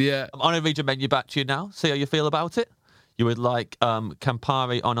night. Yeah. I'm going to read your menu back to you now. See how you feel about it. You would like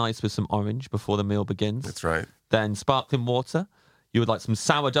Campari on ice with some orange before the meal begins. That's right. Then sparkling water. You would like some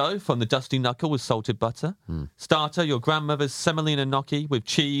sourdough from the Dusty Knuckle with salted butter. Starter, your grandmother's semolina gnocchi with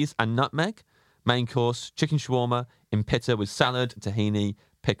cheese and nutmeg. Main course, chicken shawarma in pitta with salad, tahini,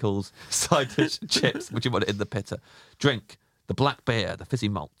 pickles, side dish, chips, which you want it in the pitta. Drink, the black beer, the fizzy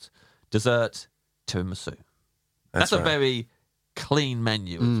malt. Dessert, tiramisu. That's right. A very clean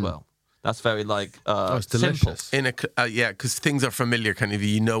menu as well. That's very it's delicious. simple. Because things are familiar, kind of.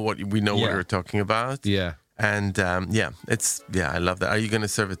 We know what we're talking about. Yeah. And I love that. Are you going to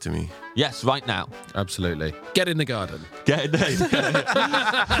serve it to me? Yes, right now. Absolutely. Get in the garden. Get in there.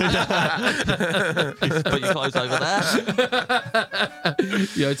 Put your clothes over there.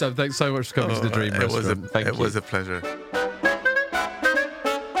 Yotam, thanks so much for coming to the Dream Restaurant. It was a pleasure.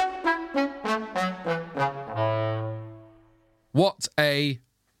 What a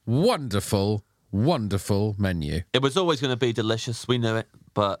wonderful, wonderful menu. It was always going to be delicious. We knew it,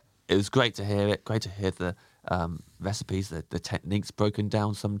 but it was great to hear it. Great to hear the recipes, the techniques broken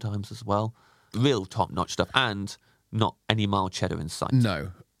down sometimes as well. Real top-notch stuff, and not any mild cheddar in sight.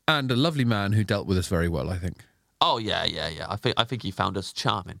 No. And a lovely man who dealt with us very well, I think. Oh, yeah. I think he found us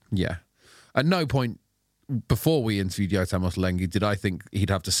charming. Yeah. At no point before we interviewed Yotam Ottolenghi did I think he'd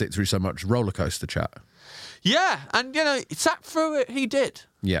have to sit through so much roller coaster chat. Yeah, and, sat through it, he did.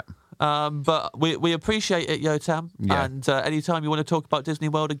 Yeah. But we appreciate it, Yotam. Yeah. And anytime you want to talk about Disney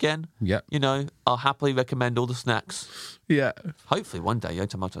World again, I'll happily recommend all the snacks. Yeah. Hopefully one day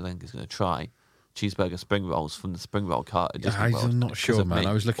Yotam Ottolenghi is going to try cheeseburger spring rolls from the spring roll cart at Disney World. I'm not sure, man.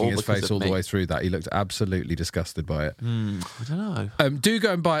 I was looking at his face all the way through that. He looked absolutely disgusted by it. I don't know. Do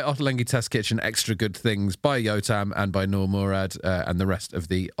go and buy Ottolenghi Test Kitchen Extra Good Things by Yotam and by Noor Murad and the rest of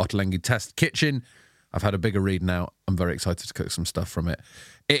the Ottolenghi Test Kitchen. I've had a bigger read now. I'm very excited to cook some stuff from it.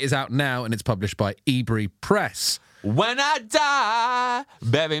 It is out now and it's published by Ebury Press. When I die,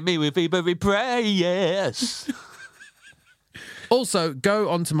 bury me with Ebury Press. Also, go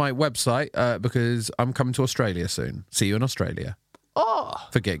onto my website because I'm coming to Australia soon. See you in Australia. Oh.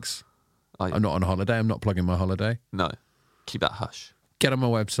 For gigs. Oh. I'm not on holiday. I'm not plugging my holiday. No. Keep that hush. Get on my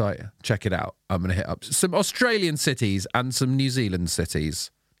website. Check it out. I'm going to hit up some Australian cities and some New Zealand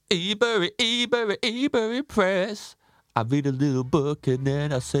cities. Ebury Press. I read a little book and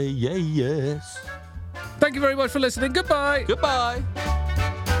then I say yes. Thank you very much for listening. Goodbye. Goodbye.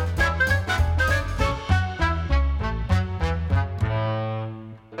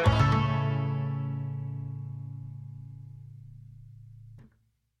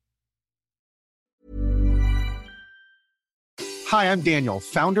 Hi, I'm Daniel,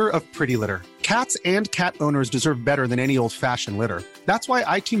 founder of Pretty Litter. Cats and cat owners deserve better than any old-fashioned litter. That's why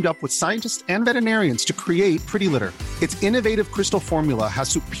I teamed up with scientists and veterinarians to create Pretty Litter. Its innovative crystal formula has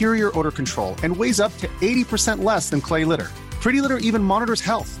superior odor control and weighs up to 80% less than clay litter. Pretty Litter even monitors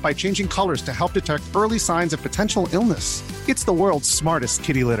health by changing colors to help detect early signs of potential illness. It's the world's smartest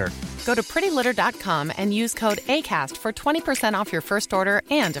kitty litter. Go to prettylitter.com and use code ACAST for 20% off your first order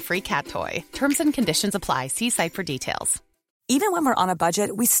and a free cat toy. Terms and conditions apply. See site for details. Even when we're on a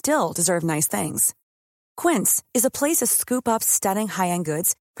budget, we still deserve nice things. Quince is a place to scoop up stunning high-end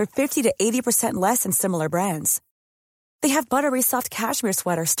goods for 50 to 80% less than similar brands. They have buttery soft cashmere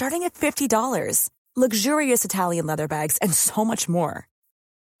sweaters starting at $50, luxurious Italian leather bags, and so much more.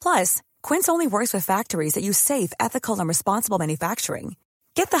 Plus, Quince only works with factories that use safe, ethical, and responsible manufacturing.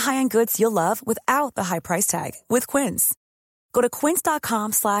 Get the high-end goods you'll love without the high price tag with Quince. Go to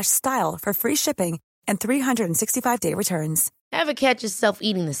quince.com/style for free shipping and 365-day returns. Ever catch yourself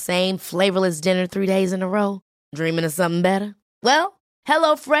eating the same flavorless dinner 3 days in a row? Dreaming of something better? Well,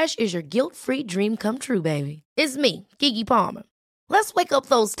 HelloFresh is your guilt-free dream come true, baby. It's me, Keke Palmer. Let's wake up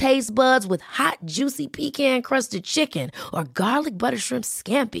those taste buds with hot, juicy pecan-crusted chicken or garlic butter shrimp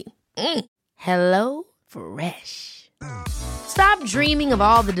scampi. Hello Fresh. Stop dreaming of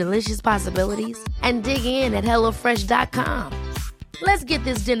all the delicious possibilities and dig in at HelloFresh.com. Let's get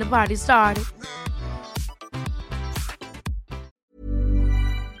this dinner party started.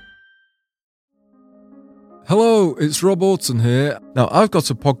 Hello, it's Rob Orton here. Now, I've got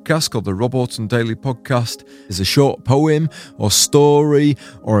a podcast called the Rob Orton Daily Podcast. It's a short poem or story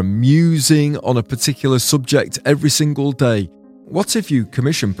or a musing on a particular subject every single day. What if you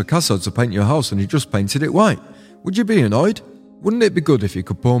commissioned Picasso to paint your house and he just painted it white? Would you be annoyed? Wouldn't it be good if you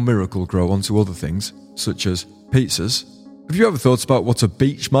could pour Miracle-Gro onto other things, such as pizzas? Have you ever thought about what a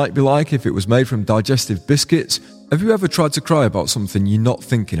beach might be like if it was made from digestive biscuits? Have you ever tried to cry about something you're not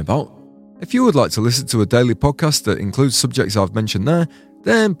thinking about? If you would like to listen to a daily podcast that includes subjects I've mentioned there,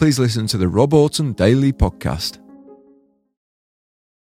 then please listen to the Rob Orton Daily Podcast.